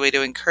finds a way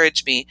to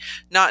encourage me.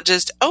 Not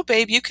just, oh,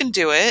 babe, you can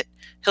do it.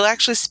 He'll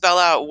actually spell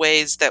out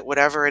ways that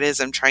whatever it is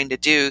I'm trying to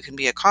do can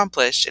be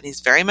accomplished. And he's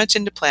very much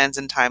into plans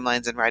and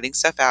timelines and writing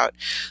stuff out.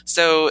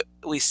 So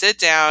we sit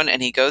down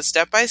and he goes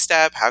step by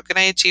step. How can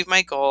I achieve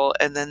my goal?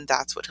 And then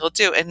that's what he'll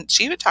do. And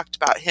she even talked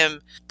about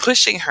him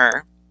pushing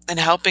her and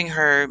helping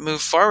her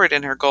move forward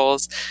in her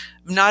goals,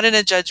 not in a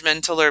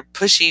judgmental or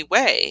pushy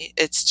way.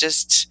 It's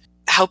just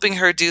helping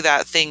her do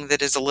that thing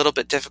that is a little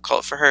bit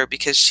difficult for her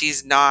because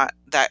she's not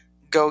that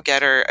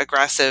go-getter,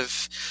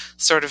 aggressive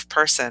sort of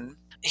person.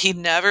 He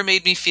never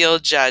made me feel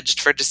judged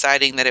for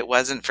deciding that it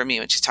wasn't for me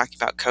when she's talking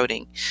about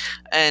coding.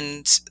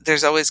 And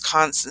there's always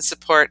constant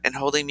support and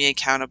holding me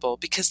accountable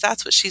because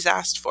that's what she's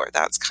asked for.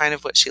 That's kind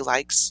of what she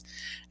likes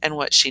and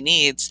what she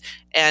needs.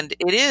 And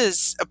it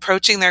is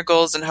approaching their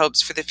goals and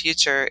hopes for the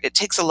future. It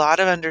takes a lot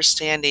of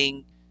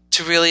understanding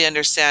to really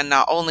understand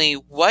not only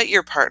what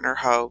your partner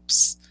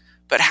hopes,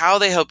 but how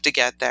they hope to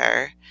get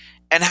there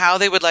and how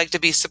they would like to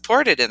be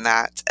supported in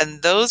that.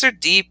 And those are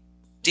deep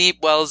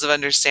wells of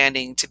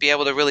understanding to be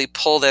able to really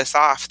pull this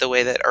off the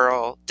way that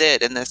Earl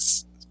did in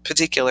this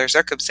particular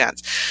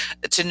circumstance,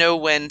 to know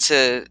when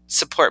to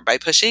support by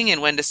pushing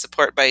and when to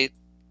support by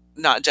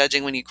not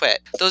judging when you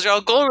quit. Those are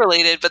all goal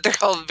related, but they're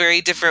all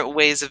very different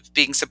ways of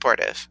being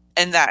supportive.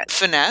 And that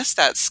finesse,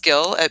 that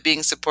skill at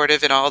being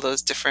supportive in all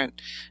those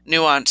different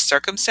nuanced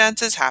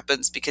circumstances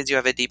happens because you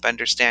have a deep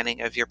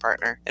understanding of your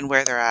partner and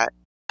where they're at.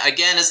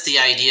 Again, it's the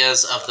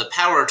ideas of the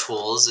power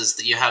tools, is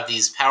that you have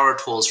these power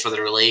tools for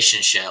the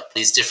relationship,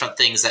 these different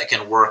things that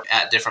can work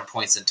at different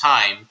points in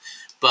time.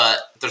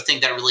 But the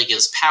thing that really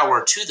gives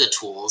power to the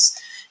tools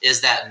is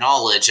that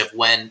knowledge of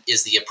when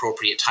is the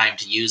appropriate time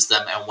to use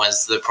them and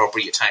when's the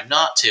appropriate time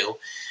not to.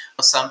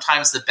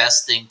 Sometimes the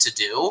best thing to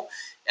do,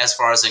 as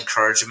far as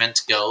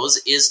encouragement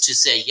goes, is to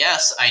say,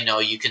 yes, I know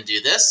you can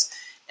do this.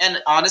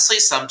 And honestly,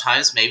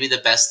 sometimes maybe the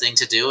best thing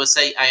to do is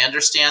say, I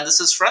understand this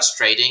is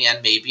frustrating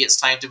and maybe it's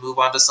time to move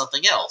on to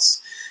something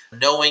else.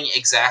 Knowing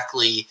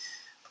exactly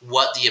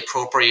what the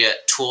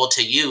appropriate tool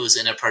to use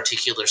in a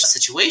particular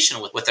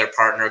situation with their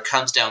partner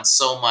comes down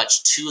so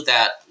much to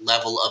that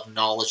level of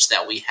knowledge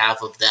that we have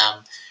of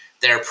them,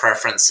 their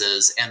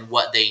preferences, and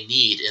what they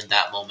need in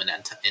that moment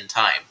in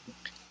time.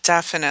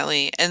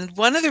 Definitely. And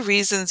one of the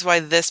reasons why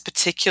this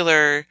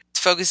particular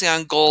focusing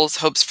on goals,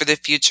 hopes for the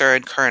future,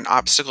 and current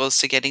obstacles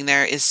to getting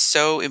there is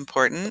so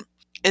important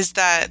is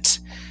that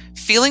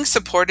feeling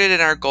supported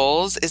in our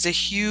goals is a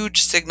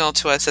huge signal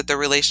to us that the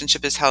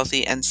relationship is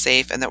healthy and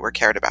safe and that we're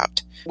cared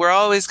about. We're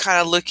always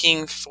kind of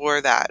looking for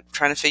that,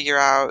 trying to figure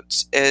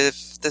out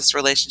if this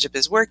relationship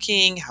is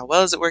working, how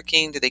well is it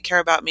working, do they care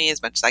about me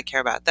as much as I care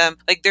about them?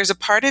 Like there's a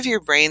part of your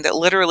brain that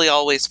literally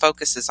always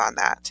focuses on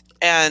that.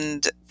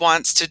 and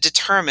wants to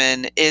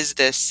determine, is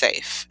this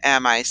safe?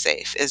 Am I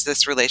safe? Is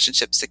this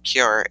relationship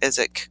secure? Is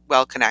it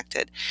well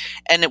connected?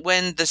 And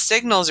when the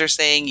signals are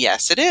saying,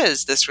 yes, it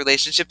is, this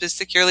relationship is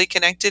securely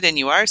connected and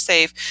you are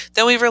safe,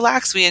 then we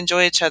relax, we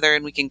enjoy each other,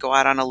 and we can go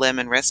out on a limb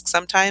and risk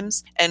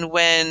sometimes. And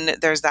when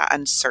there's that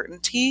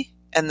uncertainty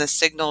and the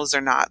signals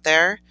are not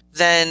there,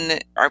 then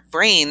our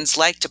brains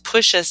like to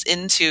push us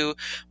into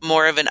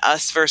more of an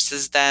us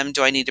versus them.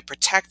 Do I need to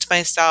protect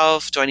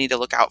myself? Do I need to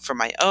look out for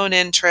my own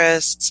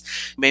interests?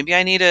 Maybe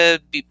I need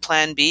to be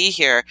plan B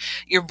here.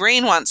 Your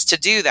brain wants to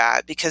do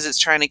that because it's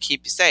trying to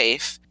keep you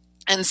safe.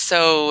 And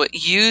so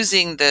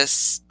using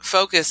this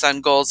focus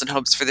on goals and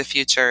hopes for the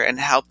future and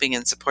helping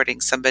and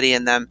supporting somebody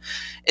in them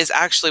is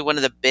actually one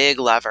of the big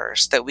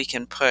levers that we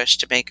can push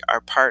to make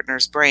our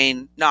partner's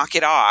brain knock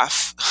it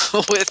off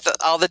with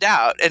all the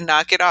doubt and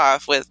knock it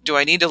off with, do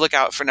I need to look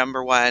out for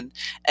number one,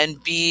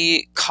 and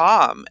be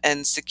calm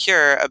and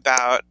secure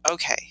about,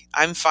 okay,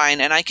 I'm fine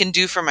and I can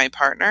do for my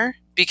partner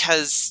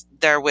because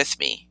they're with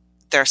me.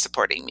 They're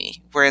supporting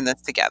me. We're in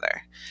this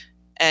together.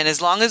 And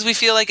as long as we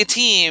feel like a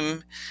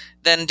team,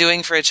 then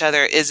doing for each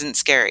other isn't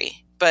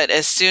scary. But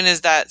as soon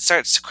as that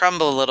starts to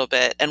crumble a little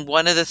bit, and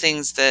one of the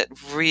things that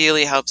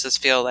really helps us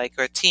feel like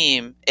a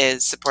team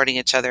is supporting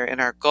each other in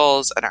our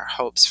goals and our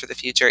hopes for the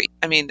future.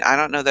 I mean, I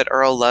don't know that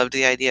Earl loved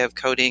the idea of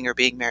coding or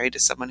being married to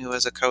someone who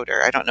was a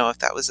coder. I don't know if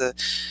that was a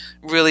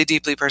really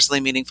deeply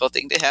personally meaningful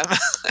thing to him.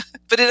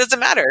 But it doesn't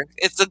matter.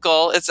 It's a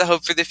goal. It's a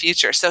hope for the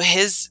future. So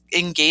his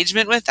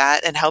engagement with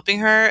that and helping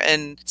her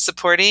and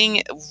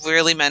supporting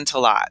really meant a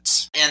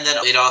lot. And then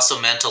it also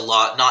meant a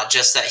lot, not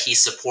just that he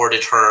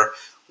supported her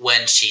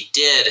when she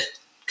did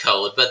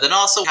code, but then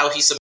also how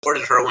he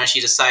supported her when she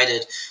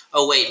decided,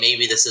 oh wait,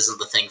 maybe this isn't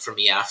the thing for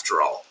me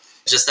after all.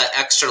 Just that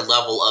extra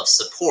level of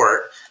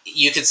support.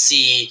 You could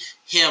see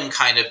him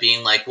kind of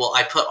being like, well,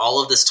 I put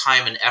all of this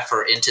time and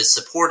effort into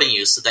supporting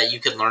you so that you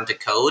could learn to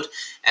code,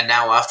 and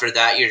now after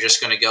that you're just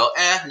going to go,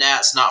 nah,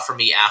 it's not for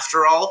me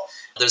after all.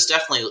 There's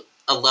definitely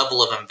a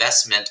level of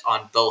investment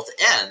on both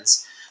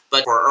ends.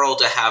 But for Earl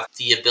to have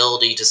the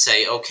ability to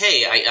say,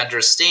 okay, I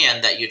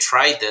understand that you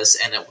tried this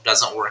and it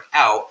doesn't work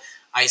out.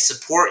 I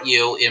support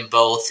you in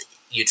both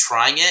you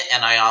trying it,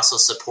 and I also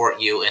support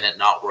you in it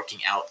not working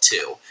out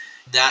too.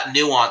 That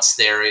nuance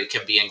there, it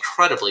can be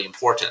incredibly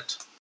important.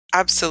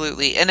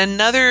 Absolutely. And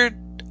another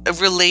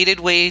related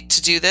way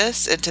to do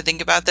this and to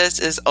think about this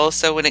is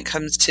also when it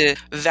comes to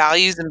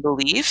values and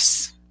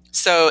beliefs.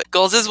 So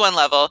goals is one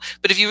level,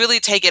 but if you really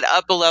take it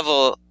up a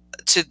level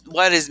to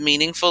what is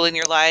meaningful in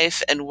your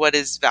life and what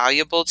is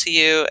valuable to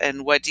you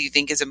and what do you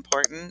think is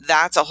important,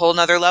 that's a whole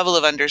nother level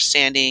of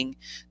understanding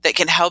that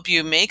can help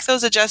you make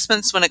those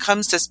adjustments when it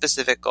comes to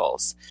specific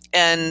goals.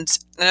 And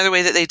another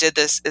way that they did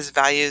this is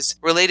values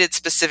related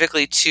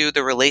specifically to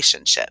the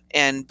relationship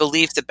and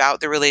beliefs about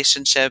the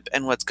relationship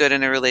and what's good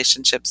in a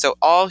relationship. So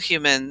all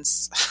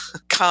humans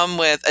come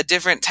with a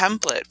different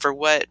template for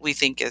what we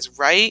think is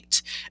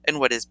right and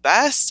what is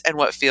best and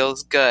what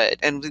feels good.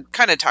 And we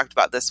kind of talked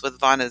about this with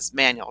Vanna's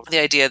manual,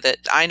 the idea that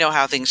I know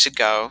how things should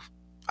go,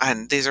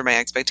 and these are my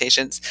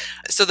expectations.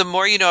 So the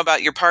more you know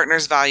about your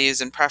partner's values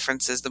and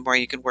preferences, the more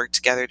you can work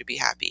together to be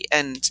happy.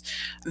 And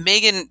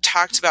Meagan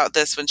talked about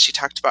this when she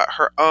talked about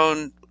her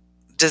own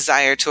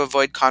desire to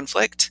avoid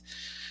conflict.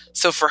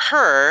 So for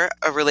her,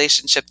 a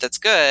relationship that's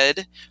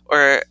good,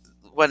 or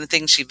one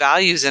thing she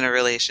values in a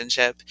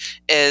relationship,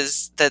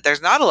 is that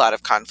there's not a lot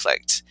of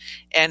conflict.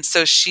 And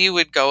so she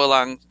would go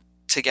along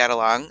to get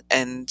along,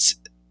 and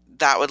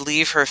that would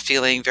leave her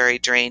feeling very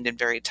drained and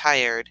very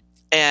tired.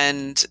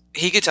 And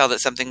he could tell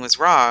that something was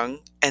wrong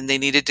and they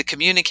needed to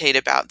communicate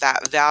about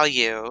that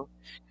value.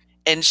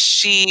 And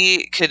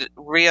she could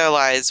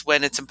realize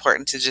when it's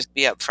important to just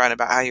be upfront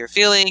about how you're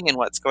feeling and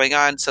what's going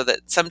on, so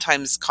that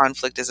sometimes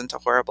conflict isn't a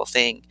horrible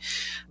thing.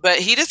 But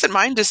he doesn't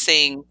mind just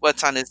saying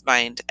what's on his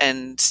mind.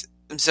 And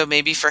so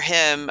maybe for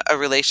him, a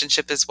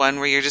relationship is one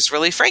where you're just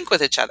really frank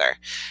with each other.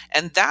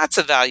 And that's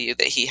a value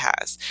that he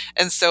has.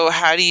 And so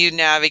how do you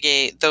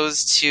navigate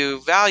those two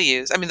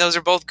values? I mean, those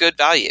are both good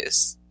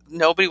values.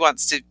 Nobody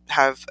wants to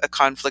have a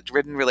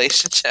conflict-ridden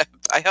relationship,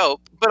 I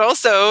hope. But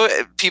also,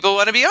 people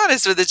want to be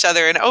honest with each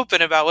other and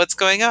open about what's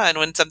going on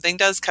when something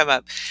does come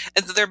up.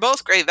 And so they're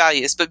both great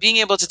values, but being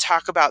able to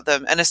talk about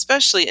them, and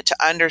especially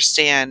to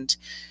understand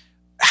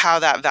how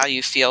that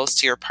value feels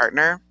to your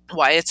partner,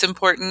 why it's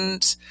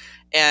important,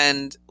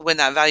 and when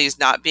that value is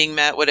not being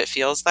met, what it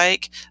feels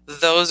like,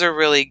 those are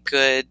really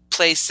good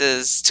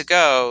places to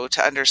go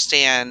to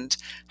understand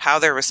how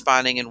they're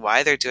responding and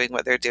why they're doing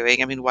what they're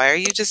doing. I mean, why are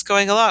you just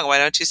going along? Why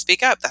don't you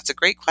speak up? That's a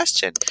great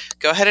question.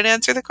 Go ahead and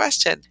answer the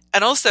question.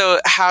 And also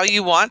how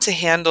you want to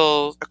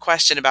handle a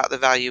question about the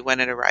value when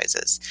it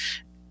arises.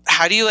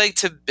 How do you like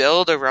to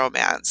build a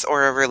romance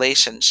or a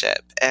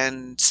relationship?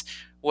 And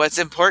what's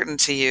important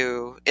to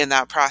you in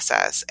that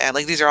process? And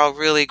like, these are all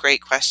really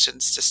great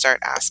questions to start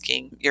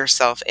asking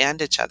yourself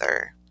and each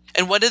other.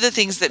 And one of the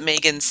things that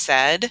Meagan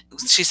said,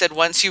 she said,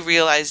 once you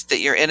realize that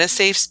you're in a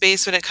safe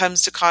space when it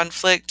comes to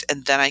conflict,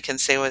 and then I can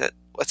say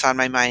what's on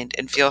my mind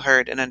and feel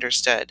heard and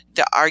understood,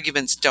 the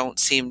arguments don't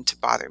seem to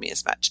bother me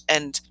as much.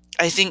 And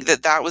I think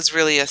that was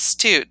really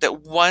astute,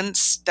 that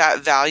once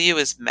that value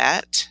is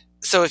met,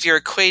 so if you're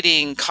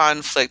equating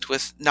conflict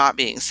with not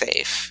being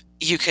safe,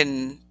 you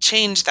can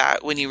change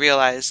that when you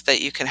realize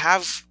that you can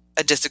have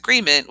a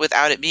disagreement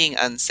without it being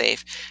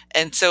unsafe.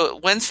 And so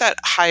once that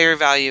higher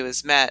value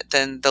is met,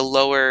 then the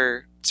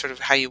lower sort of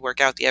how you work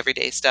out the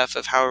everyday stuff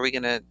of how are we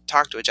going to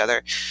talk to each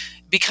other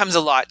becomes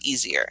a lot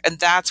easier. And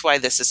that's why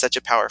this is such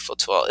a powerful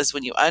tool, is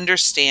when you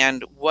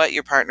understand what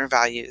your partner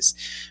values,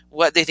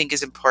 what they think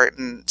is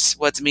important,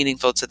 what's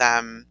meaningful to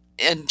them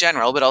in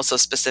general, but also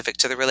specific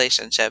to the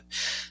relationship,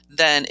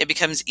 then it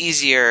becomes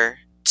easier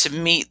to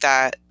meet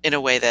that in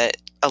a way that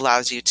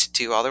allows you to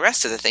do all the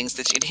rest of the things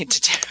that you need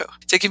to do,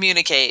 to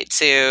communicate,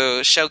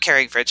 to show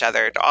caring for each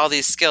other. All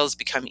these skills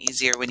become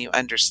easier when you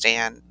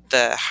understand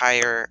the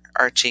higher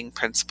arching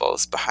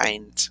principles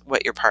behind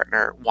what your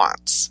partner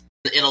wants.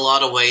 In a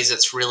lot of ways,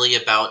 it's really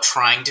about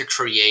trying to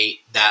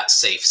create that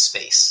safe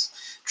space.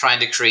 Trying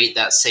to create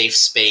that safe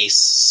space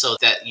so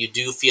that you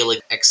do feel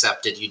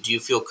accepted, you do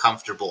feel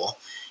comfortable.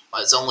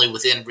 It's only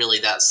within really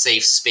that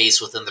safe space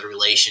within the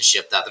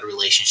relationship that the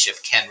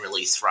relationship can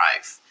really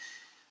thrive.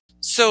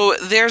 So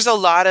there's a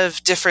lot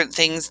of different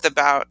things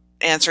about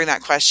answering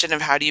that question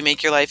of how do you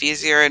make your life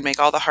easier and make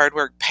all the hard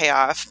work pay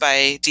off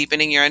by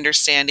deepening your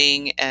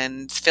understanding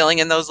and filling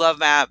in those love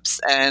maps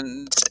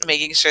and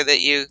making sure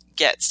that you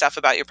get stuff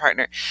about your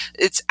partner.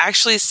 It's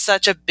actually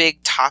such a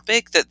big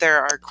topic that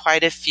there are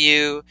quite a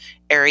few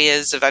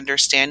areas of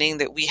understanding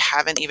that we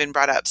haven't even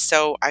brought up.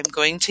 So I'm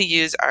going to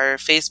use our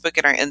Facebook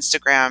and our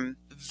Instagram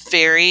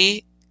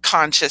very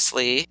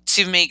consciously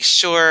to make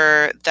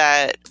sure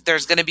that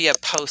there's going to be a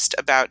post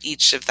about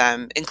each of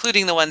them,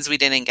 including the ones we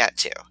didn't get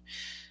to.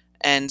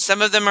 And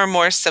some of them are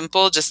more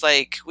simple, just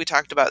like we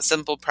talked about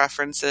simple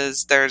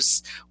preferences.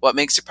 There's what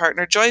makes your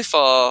partner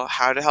joyful,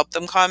 how to help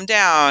them calm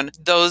down,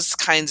 those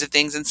kinds of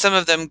things. And some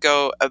of them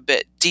go a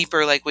bit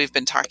deeper, like we've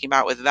been talking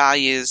about with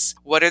values.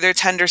 What are their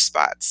tender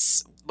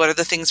spots? What are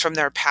the things from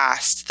their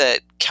past that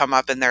come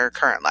up in their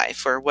current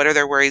life? Or what are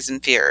their worries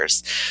and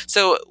fears?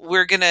 So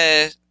we're going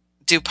to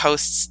do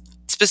posts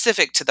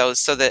specific to those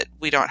so that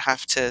we don't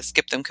have to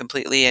skip them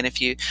completely. And if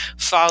you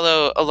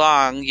follow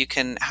along, you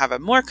can have a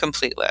more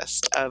complete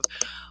list of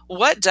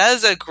what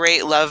does a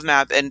great love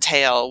map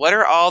entail? What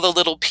are all the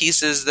little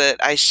pieces that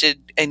I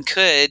should and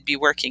could be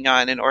working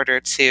on in order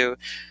to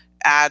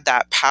add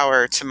that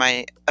power to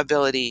my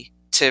ability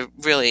to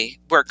really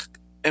work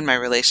in my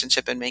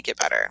relationship and make it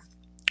better?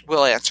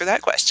 We'll answer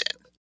that question.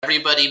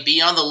 Everybody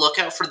be on the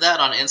lookout for that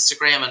on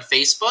Instagram and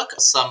Facebook.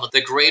 Some of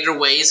the greater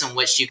ways in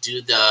which you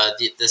do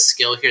the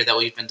skill here that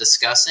we've been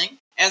discussing.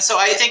 And so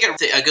I think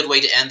a good way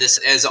to end this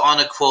is on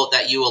a quote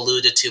that you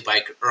alluded to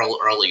by Earl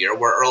earlier,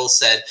 where Earl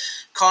said,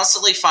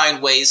 constantly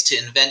find ways to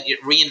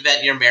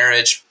reinvent your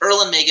marriage.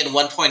 Earl and Meagan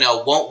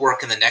 1.0 won't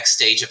work in the next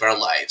stage of our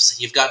lives.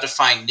 You've got to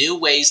find new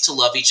ways to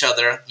love each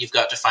other. You've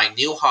got to find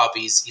new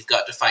hobbies. You've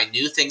got to find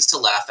new things to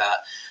laugh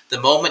at. The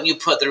moment you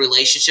put the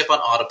relationship on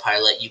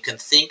autopilot, you can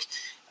think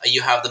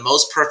you have the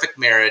most perfect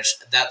marriage.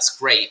 That's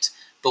great.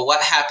 But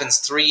what happens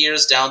 3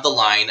 years down the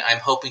line? I'm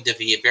hoping to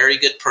be a very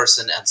good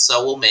person, and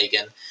so will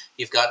Meagan.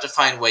 You've got to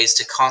find ways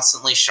to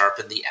constantly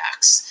sharpen the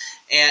axe.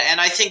 And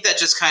I think that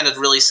just kind of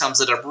really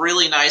sums it up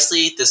really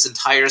nicely, this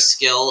entire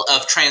skill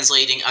of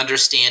translating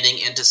understanding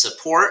into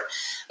support.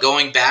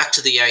 Going back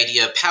to the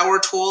idea of power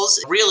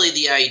tools, really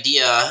the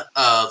idea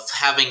of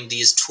having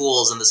these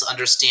tools and this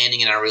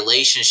understanding in our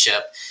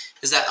relationship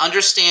is that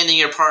understanding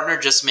your partner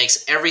just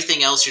makes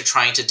everything else you're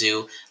trying to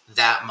do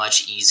that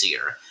much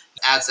easier.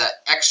 It adds that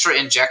extra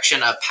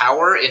injection of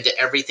power into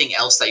everything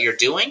else that you're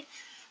doing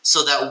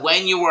so that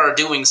when you are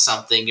doing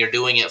something, you're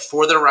doing it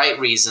for the right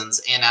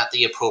reasons and at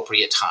the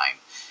appropriate time.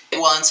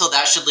 Well, and so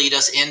that should lead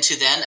us into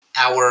then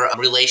our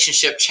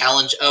relationship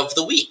challenge of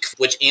the week,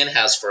 which Anne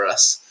has for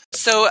us.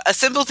 So a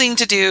simple thing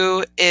to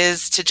do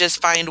is to just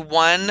find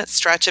one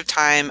stretch of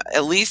time,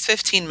 at least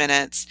 15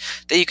 minutes,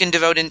 that you can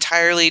devote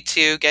entirely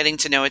to getting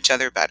to know each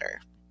other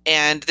better.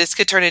 And this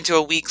could turn into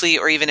a weekly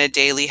or even a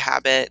daily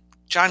habit.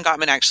 John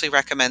Gottman actually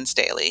recommends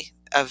daily,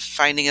 of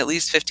finding at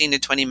least 15 to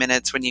 20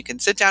 minutes when you can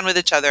sit down with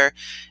each other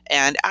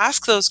and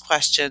ask those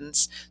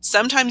questions.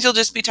 Sometimes you'll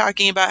just be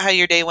talking about how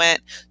your day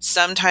went.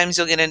 Sometimes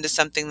you'll get into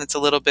something that's a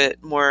little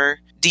bit more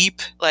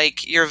deep,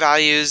 like your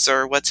values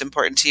or what's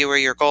important to you or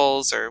your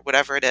goals or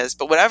whatever it is.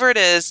 But whatever it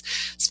is,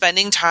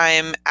 spending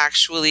time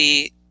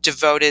actually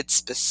devoted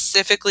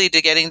specifically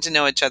to getting to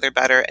know each other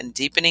better and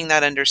deepening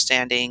that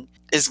understanding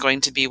is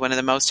going to be one of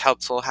the most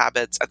helpful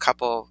habits a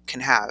couple can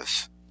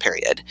have,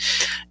 period.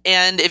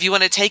 And if you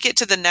want to take it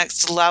to the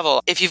next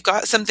level, if you've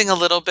got something a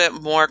little bit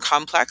more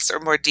complex or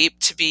more deep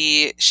to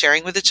be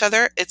sharing with each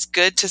other, it's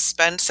good to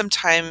spend some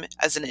time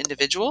as an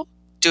individual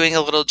doing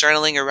a little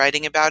journaling or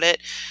writing about it.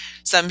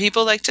 Some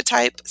people like to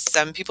type.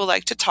 Some people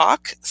like to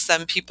talk.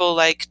 Some people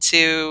like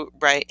to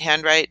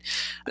handwrite.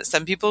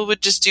 Some people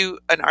would just do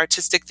an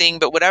artistic thing.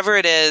 But whatever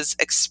it is,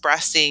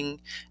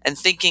 expressing and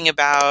thinking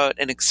about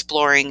and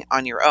exploring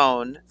on your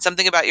own,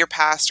 something about your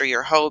past or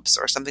your hopes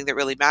or something that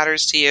really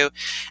matters to you.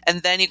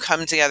 And then you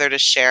come together to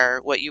share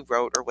what you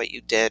wrote or what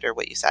you did or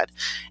what you said.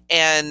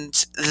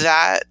 And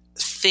that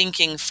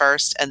thinking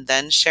first and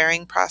then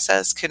sharing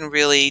process can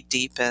really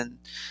deepen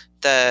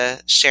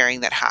the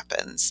sharing that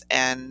happens.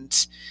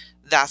 And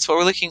that's what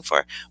we're looking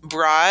for.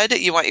 Broad,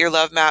 you want your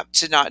love map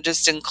to not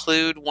just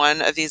include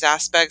one of these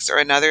aspects or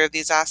another of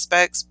these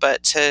aspects,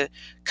 but to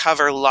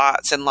cover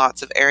lots and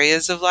lots of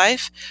areas of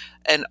life.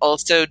 And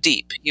also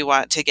deep. You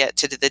want to get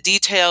to the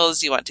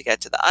details. You want to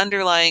get to the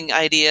underlying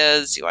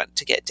ideas. You want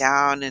to get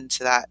down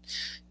into that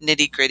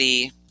nitty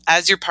gritty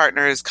as your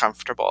partner is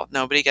comfortable.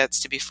 Nobody gets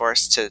to be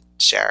forced to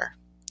share.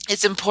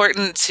 It's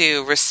important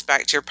to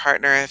respect your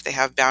partner if they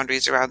have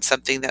boundaries around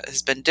something that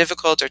has been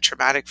difficult or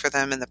traumatic for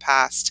them in the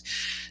past.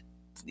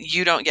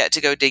 You don't get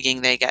to go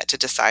digging. They get to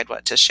decide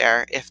what to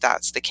share if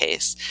that's the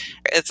case.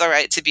 It's all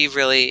right to be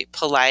really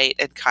polite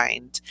and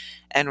kind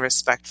and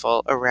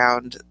respectful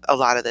around a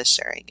lot of this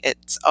sharing.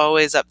 It's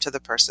always up to the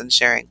person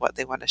sharing what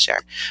they want to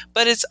share.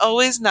 But it's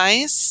always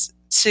nice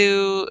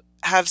to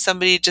have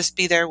somebody just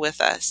be there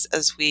with us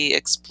as we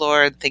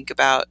explore and think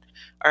about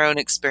our own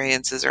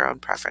experiences, our own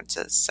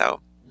preferences.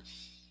 So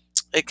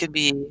it can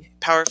be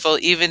powerful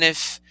even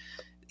if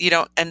you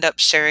don't end up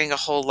sharing a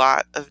whole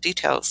lot of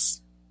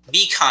details.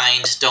 Be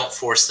kind. Don't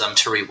force them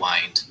to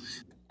rewind.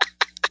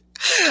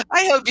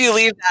 I hope you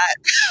leave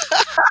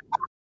that.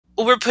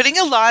 We're putting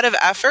a lot of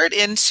effort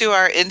into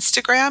our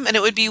Instagram, and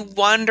it would be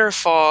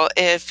wonderful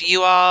if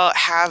you all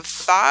have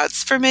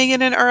thoughts for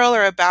Meagan and Earl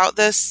or about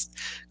this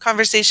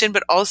conversation,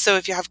 but also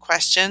if you have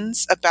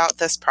questions about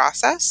this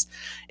process.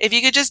 If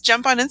you could just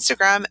jump on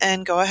Instagram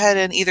and go ahead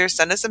and either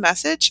send us a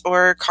message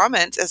or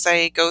comment as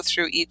I go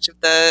through each of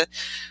the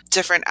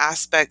different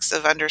aspects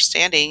of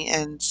understanding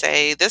and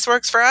say, this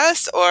works for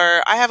us,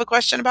 or I have a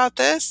question about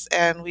this,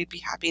 and we'd be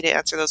happy to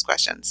answer those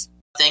questions.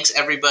 Thanks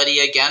everybody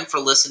again for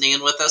listening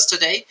in with us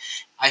today.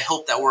 I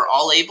hope that we're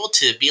all able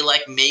to be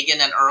like Meagan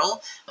and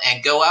Earl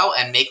and go out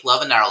and make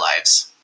love in our lives.